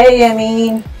okay,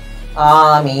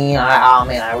 I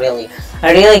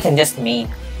really can just mean.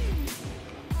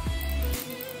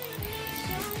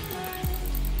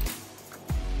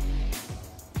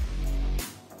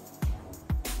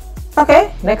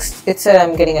 Okay, next it's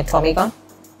I'm getting a Tommy gun.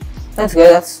 That's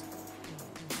good,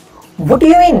 What do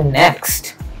you mean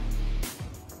next?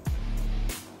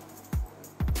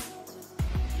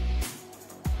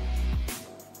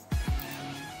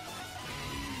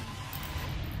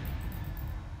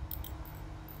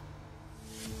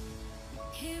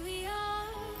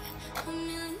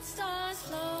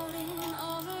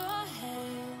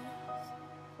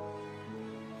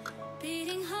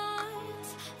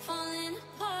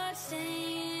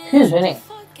 Who's winning?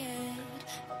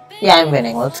 Yeah, I'm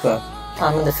winning. Let's go.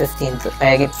 I'm in the 15th.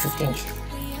 I get 15th.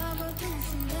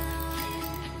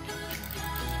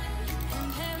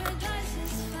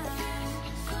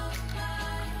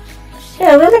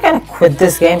 Yeah, I really kind of quit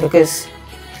this game because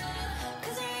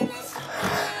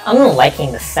I'm not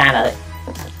liking the sound of it.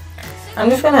 I'm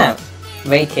just gonna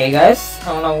wait here, guys,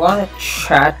 and I'm gonna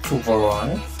chat to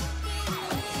Varun.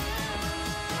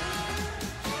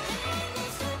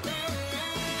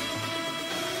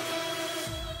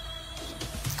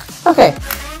 Okay,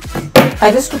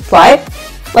 I just replied.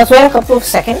 Let's wait a couple of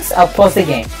seconds. I'll pause the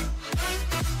game.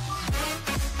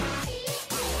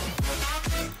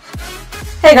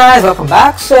 Hey guys, welcome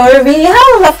back. So we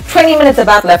have left 20 minutes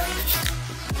about left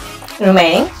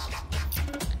remaining,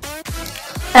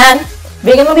 and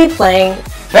we're gonna be playing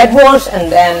Red Wars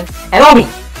and then an obby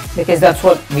because that's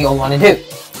what we all want to do.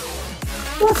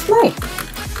 Let's play.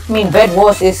 I mean, Red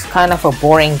Wars is kind of a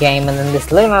boring game, and then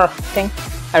this lunar thing,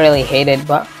 I really hate it,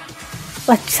 but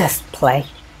let's just play.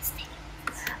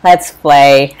 Let's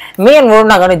play. Me and Varun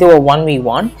are gonna do a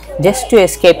 1v1 just to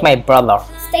escape my brother.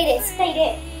 Stay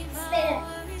there.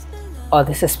 Oh,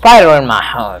 there's a spider in my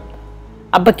home.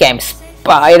 I became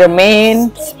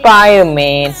Spider-Man.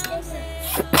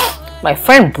 My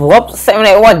friend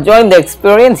Blob781 joined the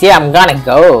experience. Yeah, I'm gonna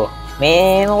go.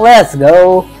 Man, let's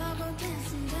go.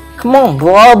 Come on,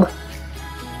 Blob.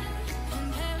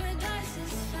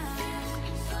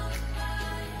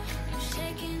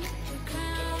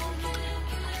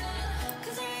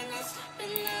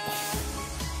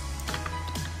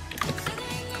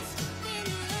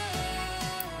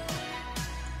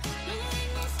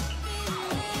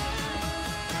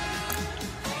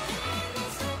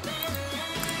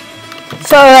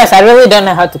 So yes, I really don't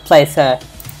know how to play, so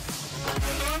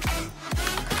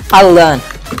I'll learn.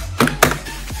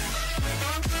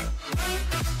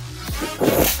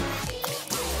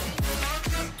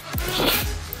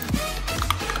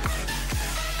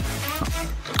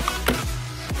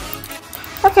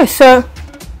 Okay, so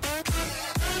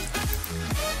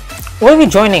what are we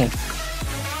joining?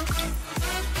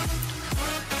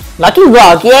 Lucky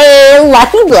Block, yay!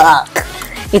 Lucky Block!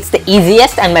 It's the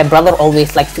easiest, and my brother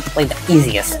always likes to play the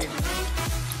easiest.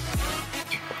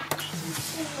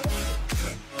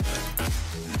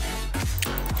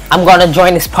 I'm gonna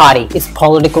join this party. It's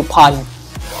political party.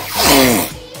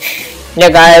 Yeah,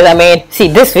 guys, I mean, see,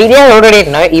 this video I already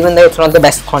know, even though it's not the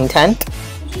best content,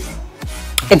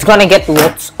 it's gonna get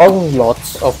lots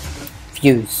of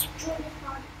views.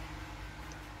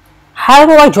 How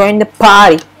do I join the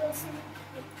party?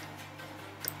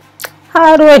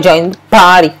 How do I join the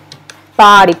party?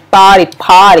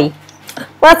 Party.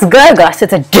 Let's go, guys.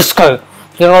 It's a disco.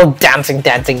 You're all dancing.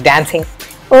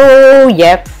 Oh,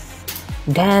 yeah.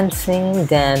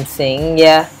 Dancing,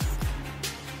 yeah.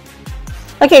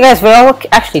 Okay, guys, we're all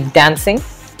actually dancing.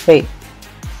 Wait.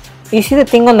 You see the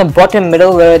thing on the bottom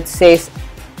middle where it says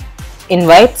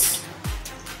invites?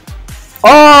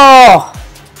 Oh!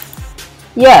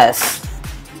 Yes.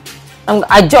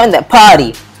 I joined that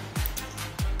party.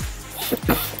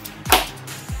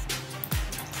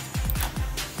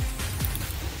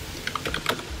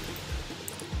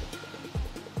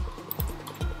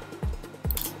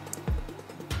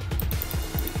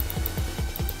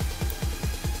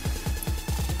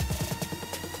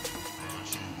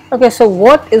 Okay, so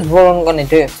what is Varun gonna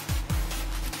do?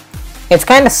 It's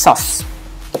kinda sus.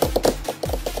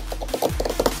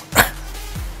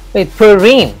 Wait,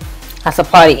 Perrine has a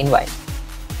party invite.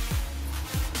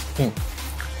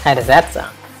 How does that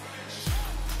sound?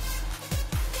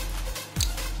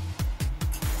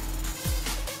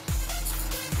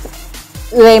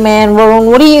 Hey man, Varun,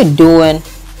 what are you doing?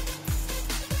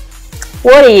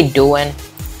 What are you doing?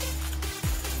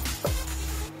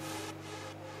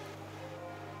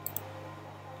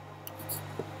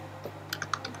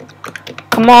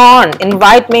 Come on,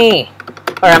 invite me,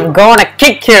 or I'm gonna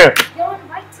kick you. You're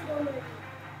invited already.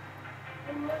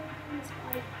 I'm already in this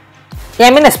party. Yeah,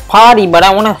 I'm in this party, but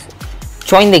I wanna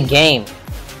join the game.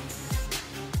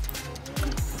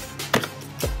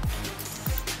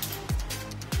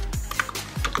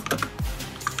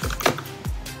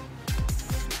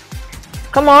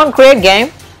 Come on, create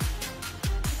game.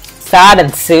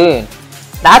 Starting soon.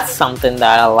 That's something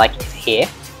that I like to hear.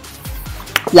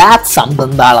 That's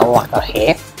something that I like to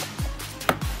hear.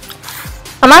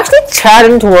 I'm actually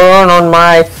chatting to Varun on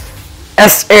my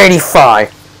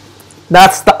S85.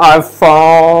 That's the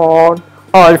iPhone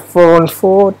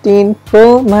 14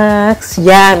 Pro Max.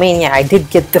 Yeah, I mean, yeah, I did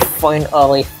get the phone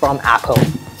early from Apple.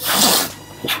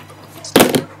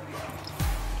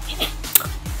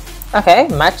 Okay,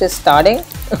 match is starting.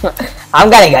 I'm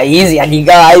gonna go easy on you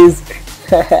guys.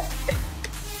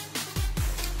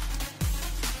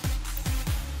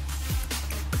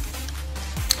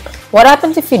 What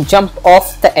happens if you jump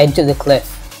off the edge of the cliff?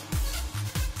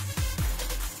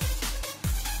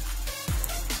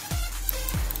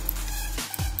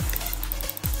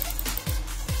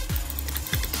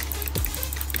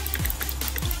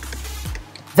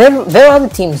 Where are the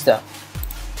teams though?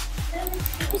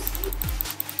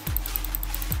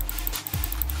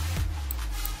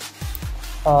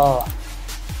 Oh.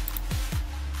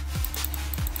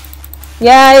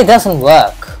 Yeah, it doesn't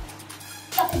work.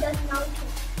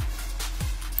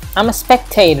 I'm a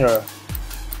spectator.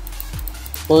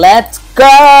 Let's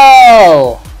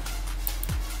go!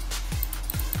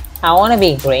 I wanna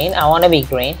be green. Go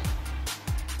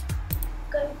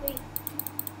green.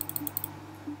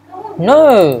 Come on.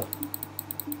 No!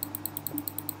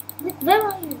 Where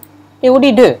are you? Hey, what do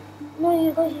you do? No,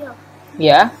 you go here.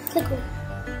 Yeah? Click on.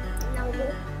 Now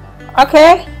go.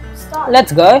 Okay. Start.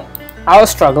 Let's go. I was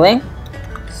struggling.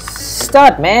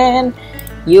 Start, man.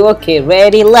 You okay?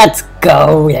 Ready? Let's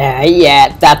go. Yeah.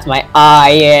 That's my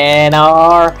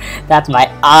INR. That's my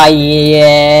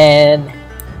IN.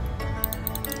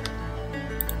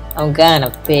 I'm gonna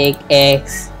pick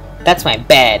X. That's my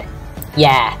bed.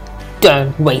 Yeah.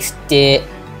 Don't waste it.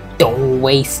 Don't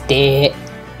waste it.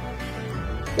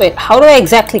 Wait, how do I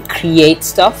exactly create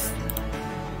stuff?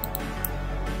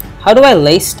 How do I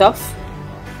lay stuff?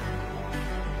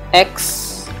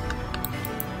 X.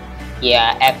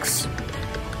 Yeah, X.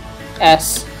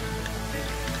 S.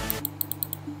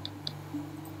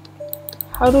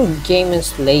 How do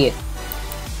gamers lay it?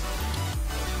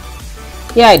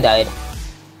 Yeah, I died.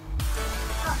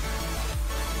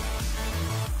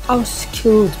 I was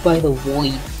killed by the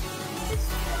void.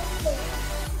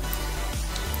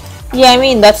 Yeah, I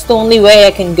mean, that's the only way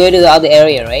I can go to the other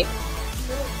area, right?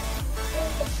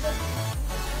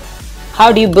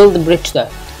 How do you build the bridge though?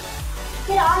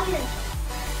 Get iron.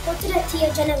 Go to the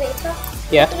tier generator.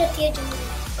 Yeah. Go to the tier generator.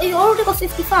 Oh, you already got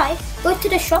 55. Go to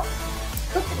the shop.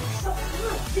 Go to the shop. No,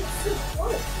 it's so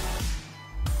cool.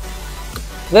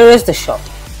 Where is the shop?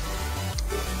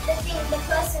 The thing, the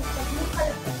person, the blue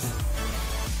color person.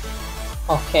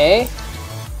 Okay.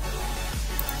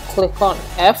 Click on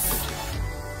F.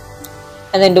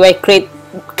 And then do I click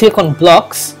on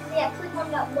blocks? Yeah, click on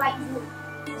that white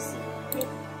blue. See?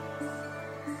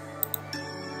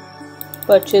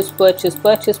 Purchase, purchase,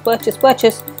 purchase, purchase,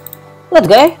 purchase. Let's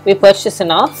go. We purchased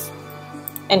enough.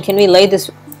 And can we lay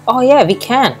this? Oh yeah, we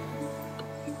can.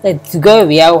 Let's go.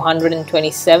 We have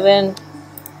 127.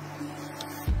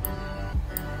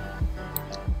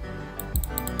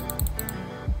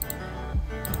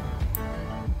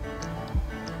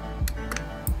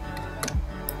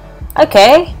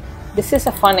 Okay, this is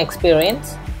a fun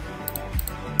experience.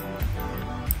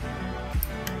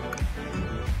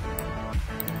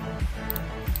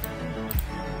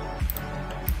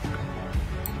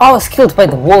 I was killed by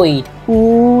the void.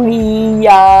 Ooh,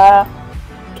 yeah.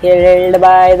 Killed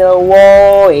by the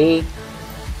void.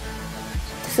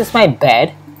 This is my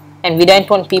bed, and we don't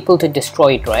want people to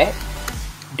destroy it, right?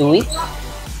 Do we?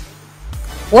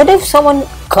 What if someone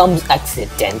comes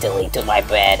accidentally to my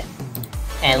bed?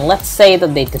 And let's say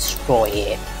that they destroy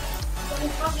it.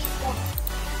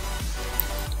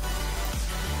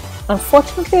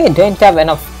 Unfortunately, I don't have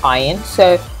enough iron,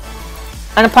 so...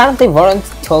 And apparently Varun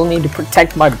told me to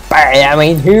protect my bed. I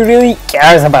mean, who really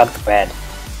cares about the bed?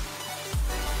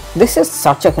 This is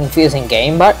such a confusing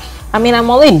game, but... I mean, I'm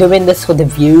only doing this for the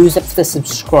views and for the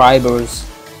subscribers.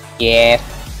 Yeah,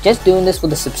 just doing this for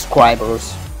the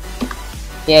subscribers.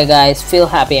 Yeah, guys, feel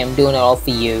happy, I'm doing it all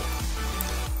for you.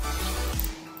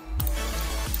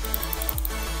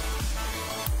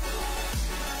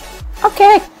 Okay,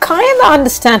 I kinda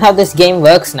understand how this game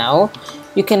works now.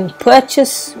 You can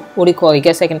purchase, what do you call it? I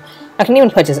guess I can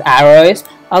even purchase arrows.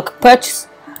 I'll purchase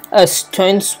a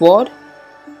stone sword.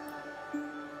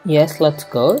 Yes, let's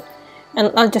go.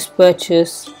 And I'll just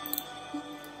purchase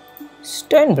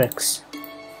stone bricks.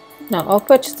 Now I'll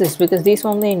purchase this because these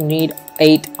only need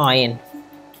 8 iron.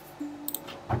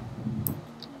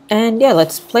 And yeah,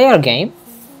 let's play our game.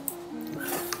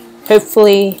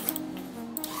 Hopefully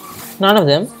none of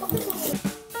them.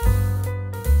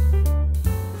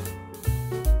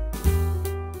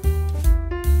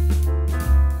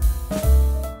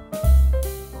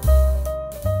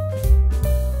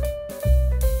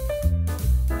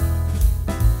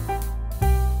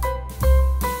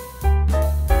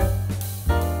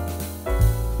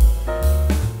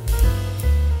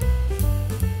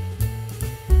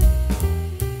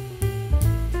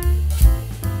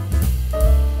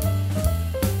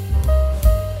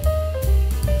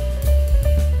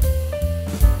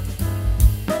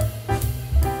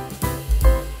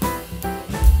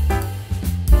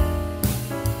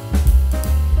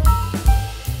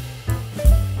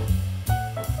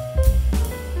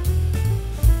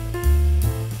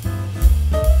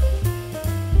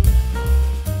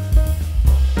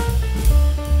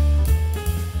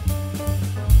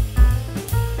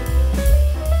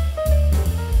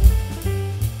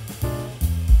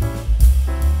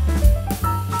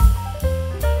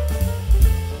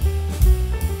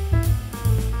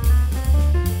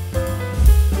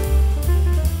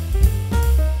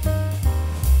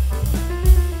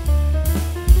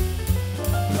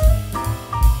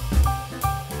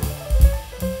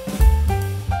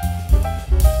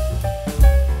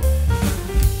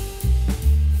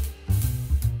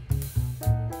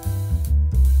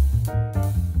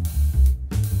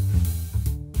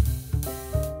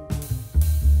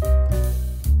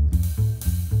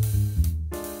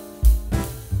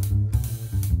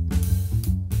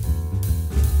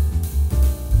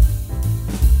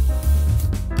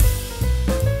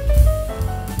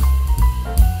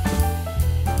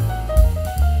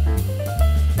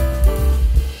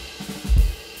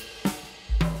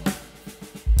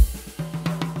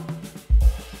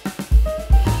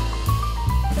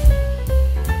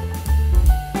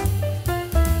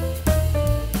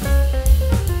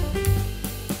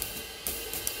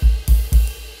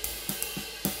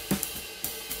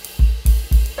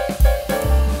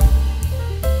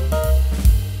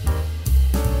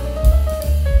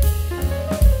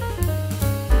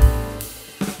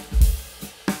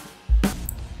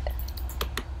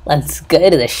 Let's go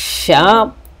to the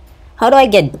shop. How do I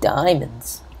get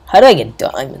diamonds? How do I get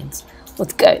diamonds?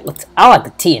 Let's go. I like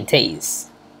the TNTs.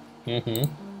 I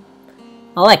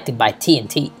like to buy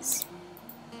TNTs.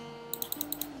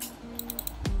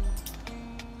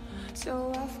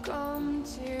 So I've come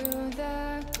to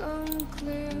the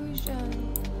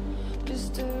conclusion,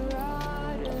 just a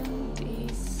rotten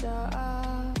piece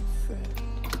of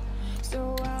fruit.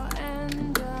 So I'll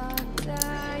end up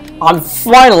dying. I'm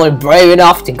finally brave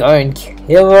enough to go and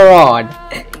kill Varun.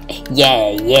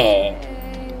 Yeah.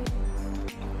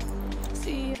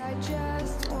 See, I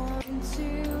just want to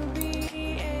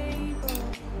be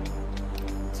able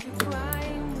to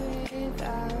climb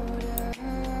without a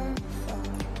fall.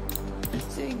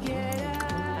 To get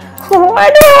out. I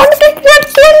don't want to get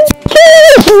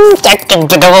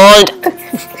into the world.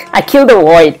 I killed the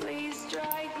void. Please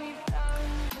strike me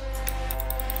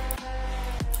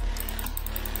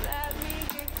let me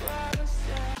get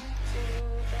closer to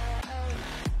the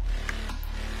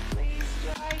please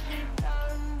strike me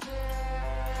thunder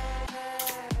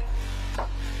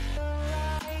so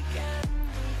I can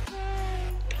be free.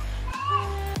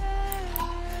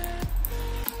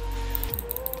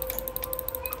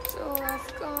 So I've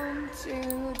come to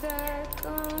the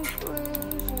conclusion,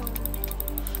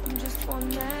 I'm just one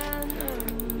man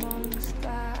amongst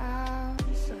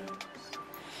thousands.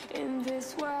 In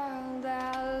this world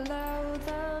I'll load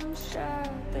them, sure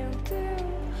they'll do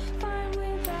fine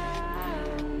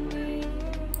without me.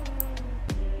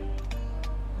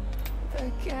 The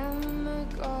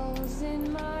chemicals in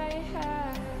my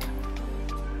head.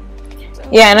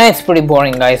 Yeah, I know it's pretty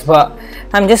boring, guys, but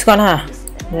I'm just gonna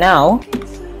now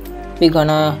we're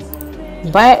gonna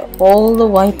buy all the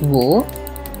white wool.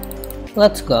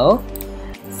 Let's go.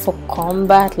 For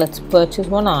combat, let's purchase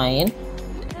one iron.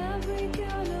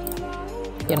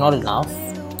 Yeah, not enough.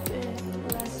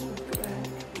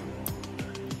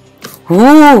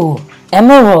 Ooh,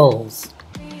 emeralds.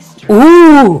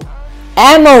 Ooh,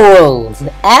 emeralds.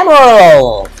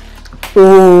 Emerald.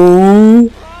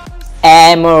 Ooh,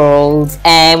 emeralds.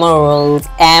 Emeralds.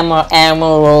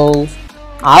 Emeralds.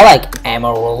 I like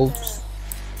emeralds.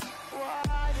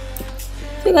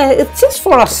 See, guys, it's just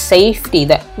for our safety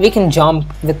that we can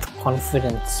jump with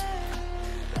confidence.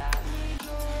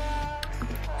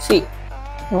 See,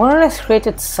 Varun has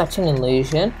created such an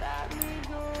illusion.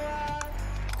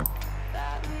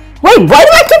 Wait, why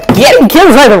do I keep getting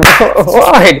killed by the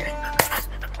void?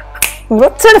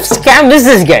 What sort of scam is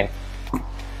this game?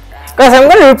 Guys, I'm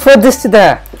gonna report this to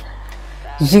the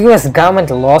US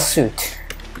government lawsuit.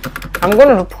 I'm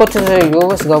gonna report to the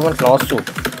US government lawsuit.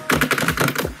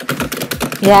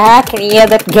 Yeah, can you hear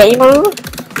that, gamer?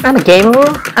 I'm a gamer.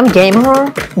 I'm a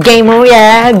gamer. Gamer,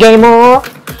 yeah, gamer.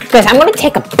 Guys, I'm gonna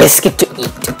take a biscuit to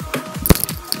eat.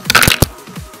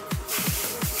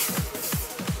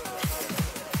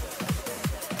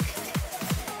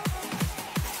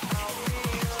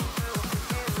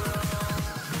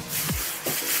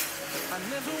 I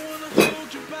never wanna hold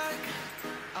you back.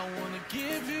 I wanna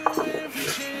give you every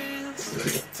chance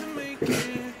to make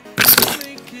it,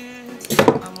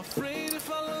 I'm afraid if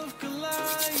our love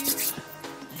collides,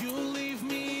 you'll leave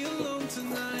me alone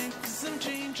tonight. 'Cause I'm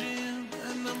changing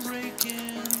and I'm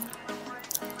breaking.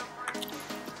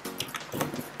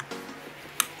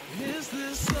 Is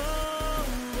this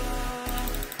over?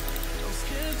 I'm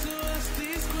scared to ask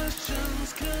these questions,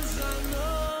 'cause I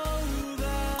know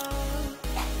that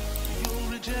you'll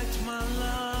reject my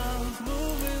love,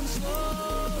 moving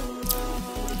slow,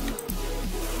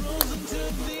 frozen to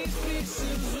these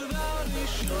pieces without a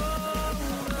shoulder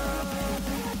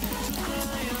to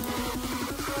cry on.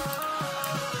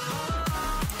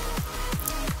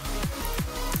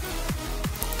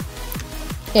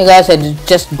 Hey guys, I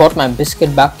just bought my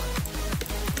biscuit back.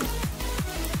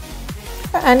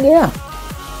 And yeah,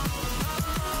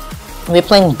 we're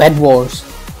playing Bed Wars,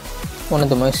 one of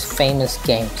the most famous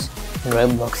games in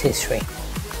Roblox history,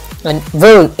 and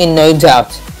will, in no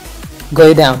doubt,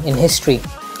 go down in history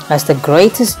as the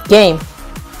greatest game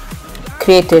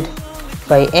created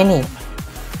by any.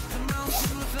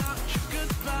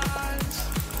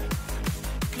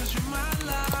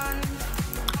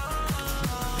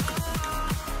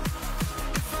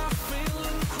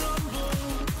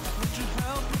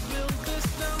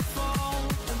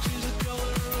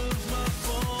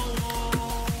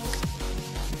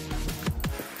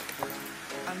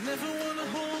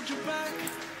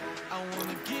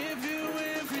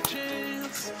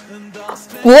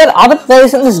 We had other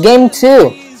players in this game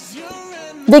too.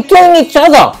 They're killing each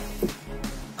other.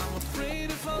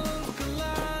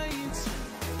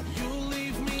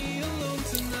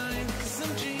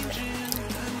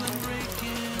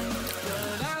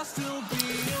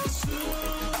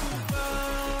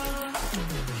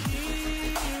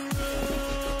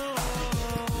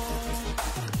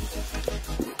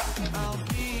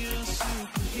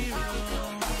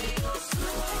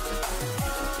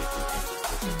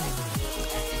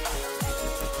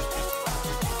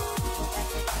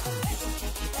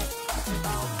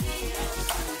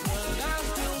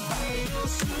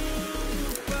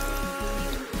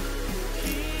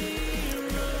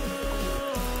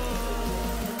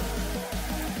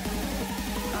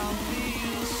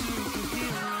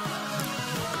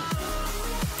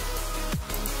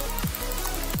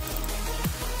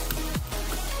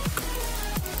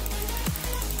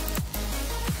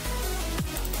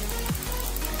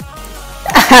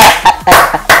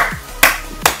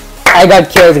 I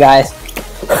got killed, guys.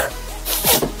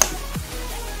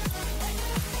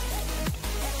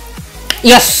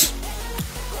 Yes.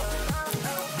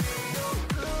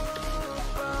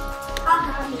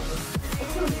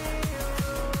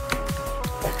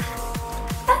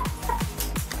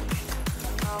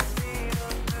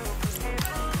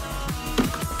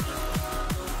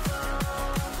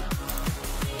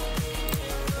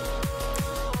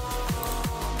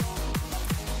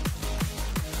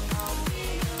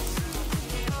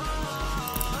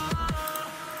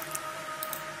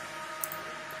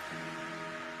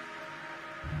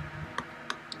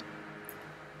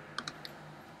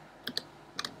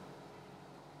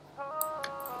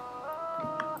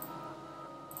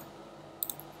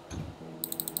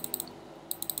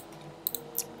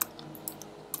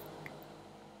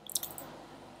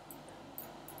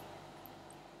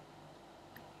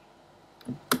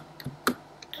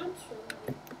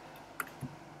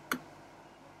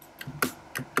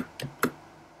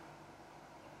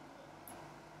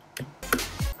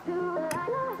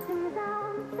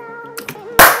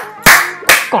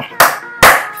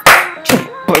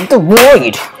 Break the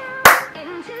void.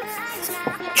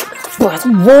 Break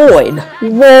the void.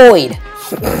 Void.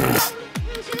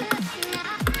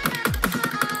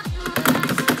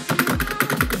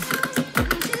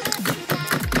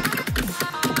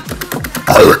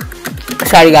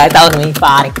 Sorry guys, that was me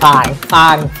farting.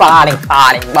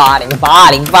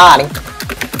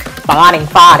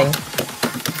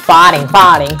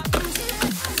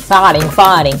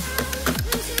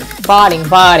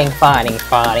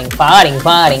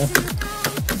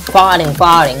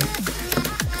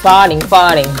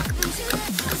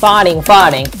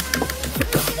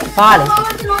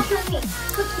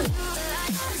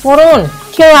 Varun,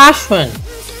 kill Ashwin.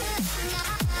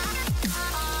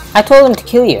 I told him to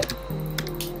kill you.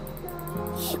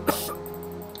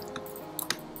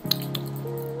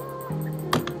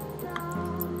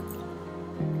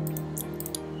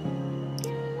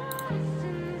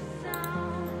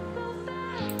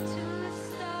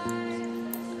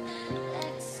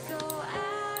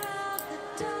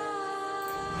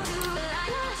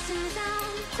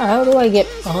 How do I get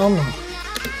armor?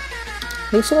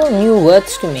 These are all new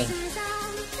words to me.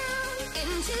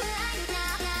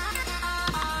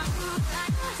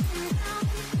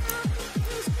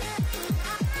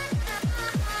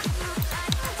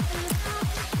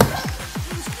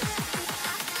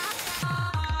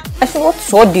 Actually, what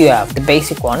sword do you have? The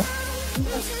basic one?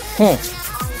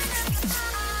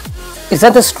 Is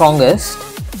that the strongest?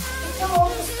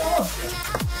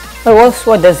 But what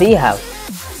sword does he have?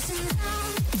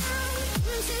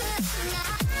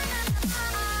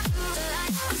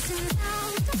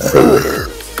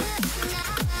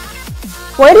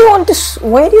 Why do you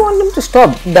want him to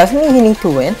stop? Doesn't he need to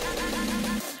win?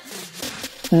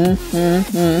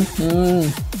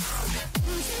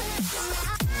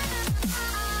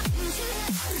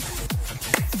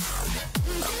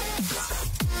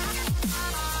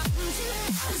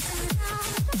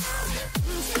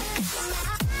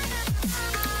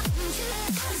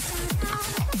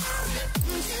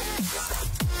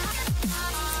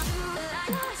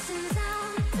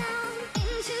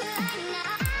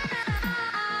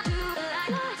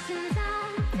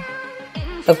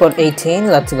 I've got 18,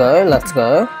 let's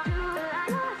go.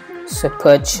 So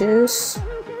purchase.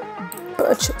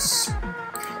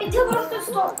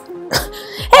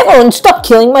 Everyone stop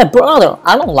killing my brother,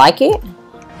 I don't like it.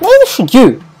 Neither should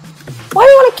you. Why do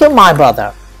you want to kill my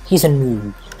brother? He's a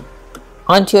noob.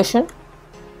 Aren't you, Ashwin?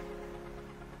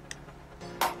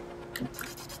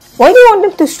 Why do you want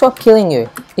him to stop killing you?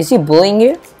 Is he bullying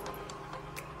you?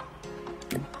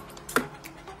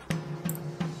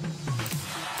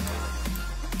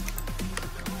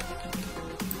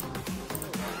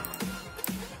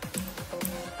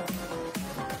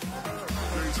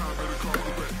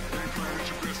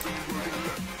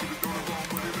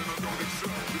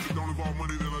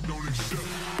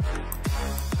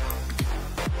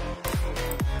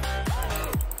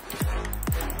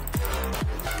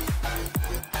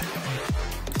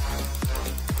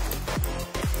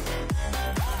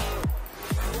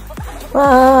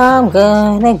 I'm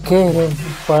gonna get it,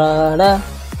 brother.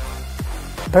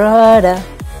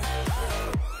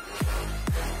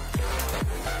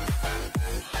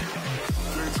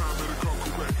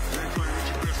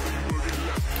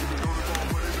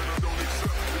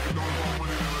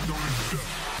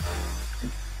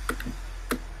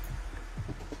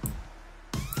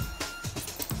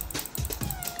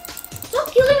 Stop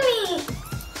killing me!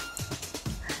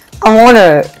 I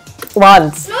wanna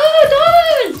once. No, don't!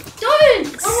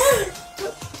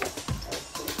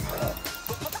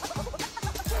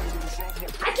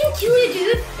 I can gonna kill you,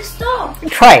 dude. Just stop.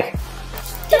 Try.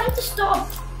 Tell him to stop.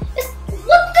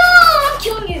 What the? I'm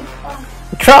killing you.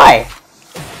 Try.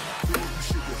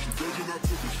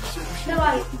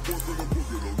 Bye.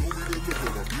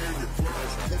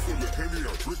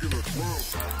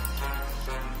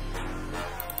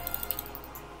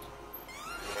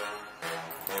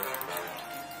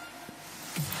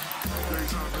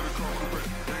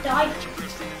 Die.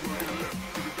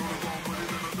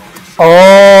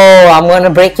 Oh, I'm gonna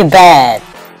break your bed.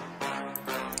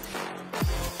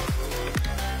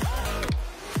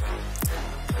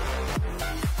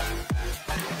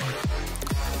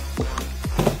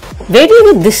 Where do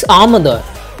you get this armor though?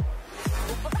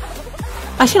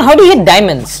 Ashwin, how do you get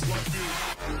diamonds?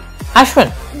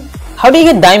 Ashwin, how do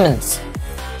you get diamonds?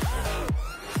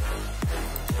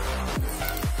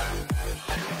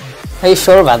 Are you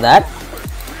sure about that?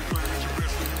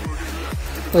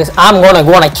 Because I'm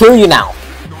gonna kill you now.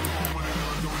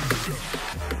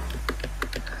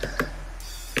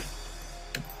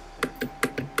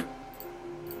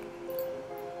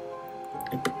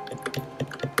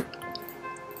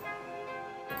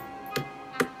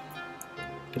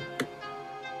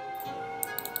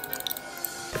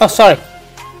 Oh, sorry.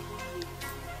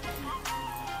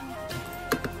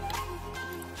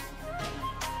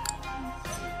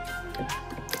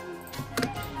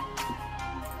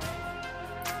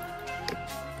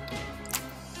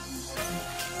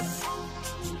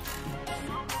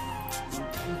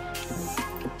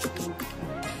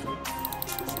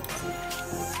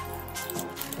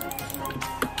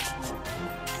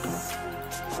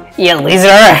 You loser!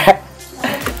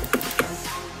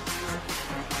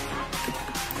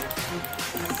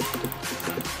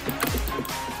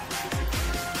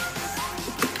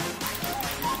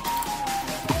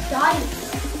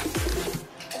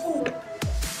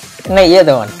 No, you're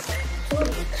the one.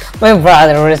 My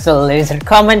brother is a loser.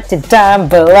 Comment it down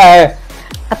below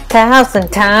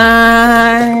 1,000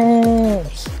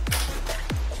 times.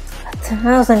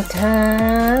 1,000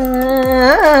 times.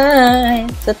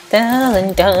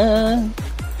 1,000 times.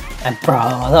 My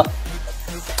brother.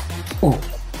 Ooh.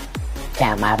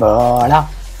 Yeah, my brother.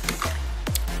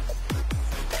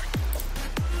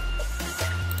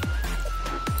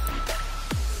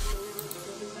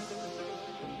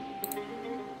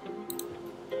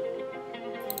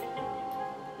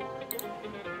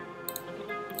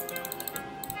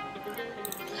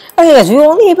 Okay guys, we were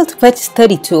only able to purchase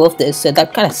 32 of this, so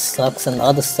that kind of sucks on the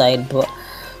other side, but...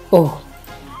 Oh,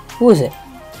 who is it?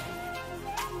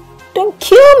 Don't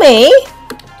kill me!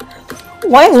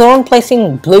 Why is Varun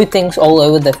placing blue things all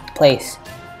over the place?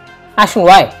 Ashwin,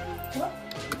 why?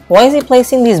 Why is he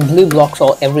placing these blue blocks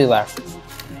all everywhere?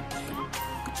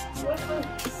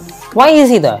 Why is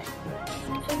he though?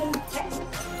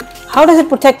 How does it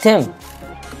protect him?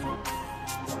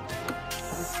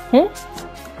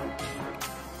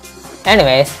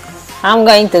 Anyways, I'm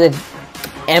going to the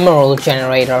emerald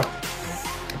generator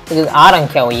because I don't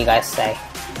care what you guys say.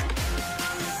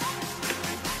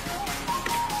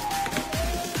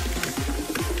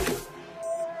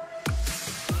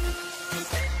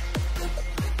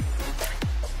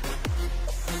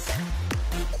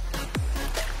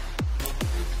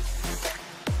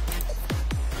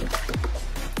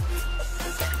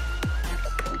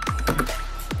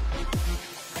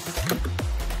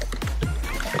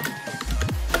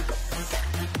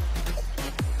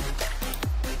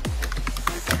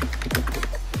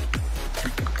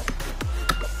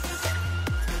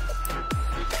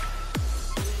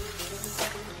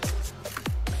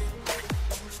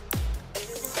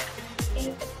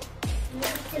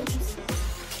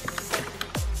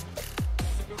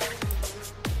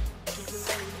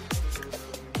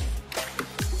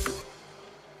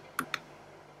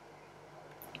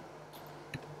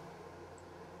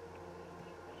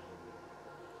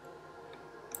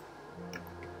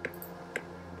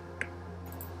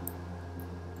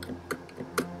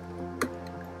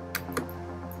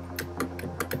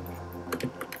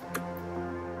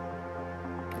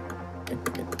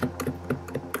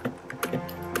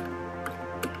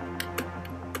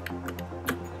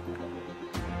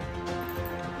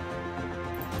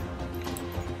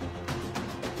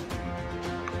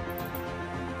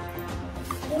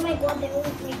 Oh my god, they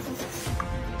always make this.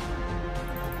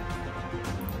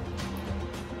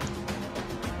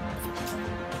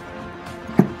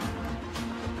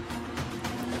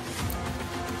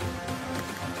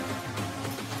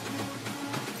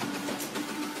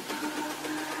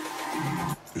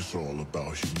 It's all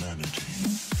about humanity.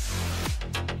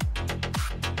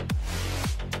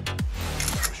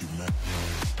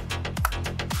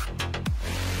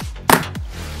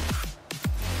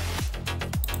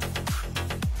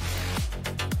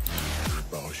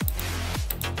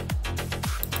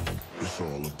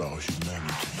 all about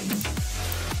humanity.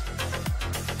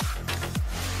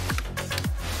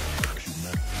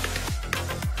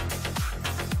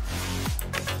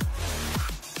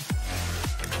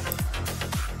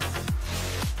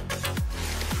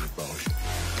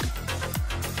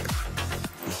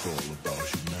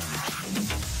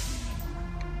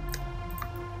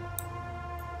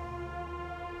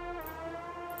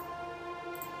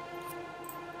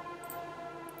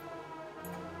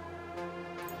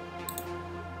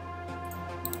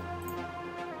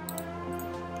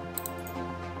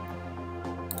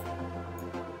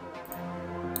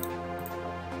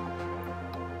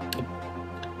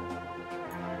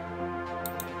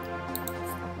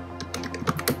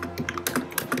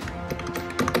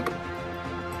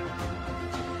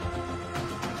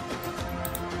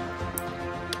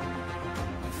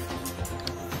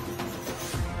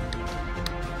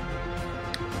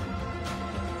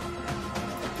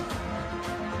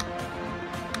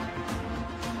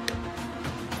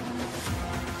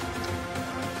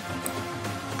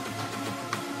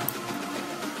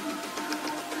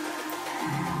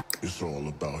 It's all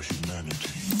about humanity.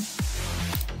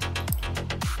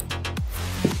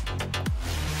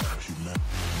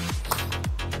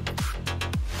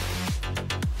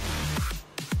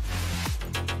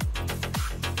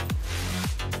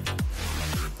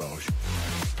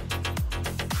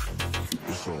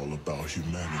 It's all about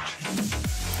humanity.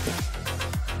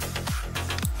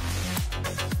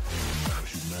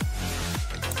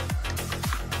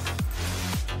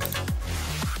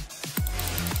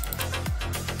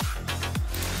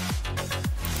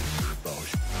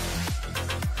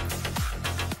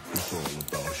 It's all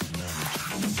about humanity.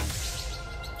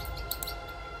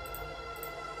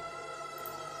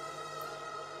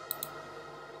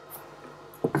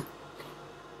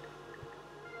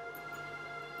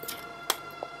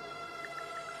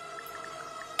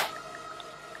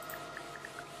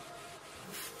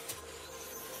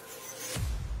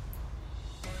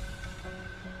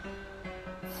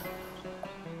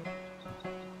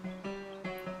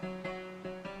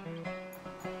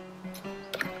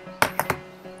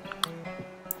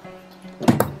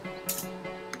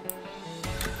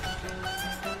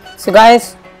 So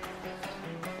guys,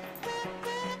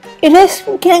 it is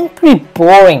getting pretty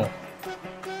boring,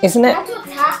 isn't it? How to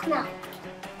attack now?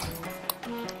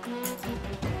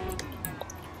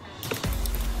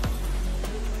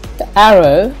 The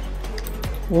arrow,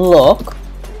 look,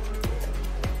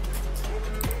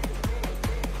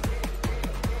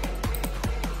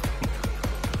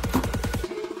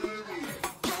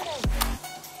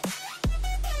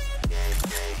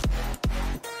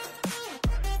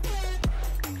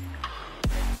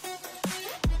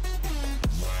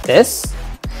 this.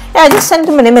 Yeah, I just sent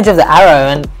him an image of the arrow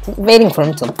and waiting for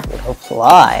him to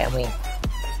reply. I mean,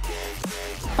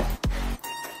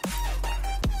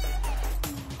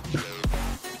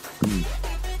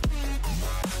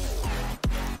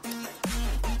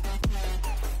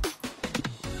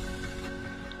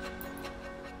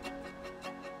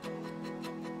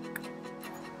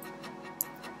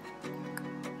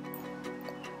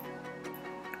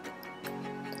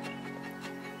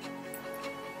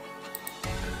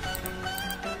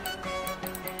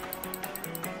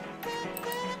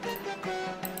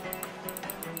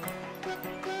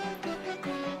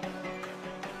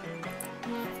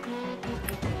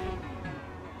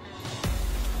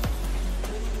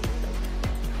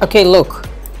 okay, look.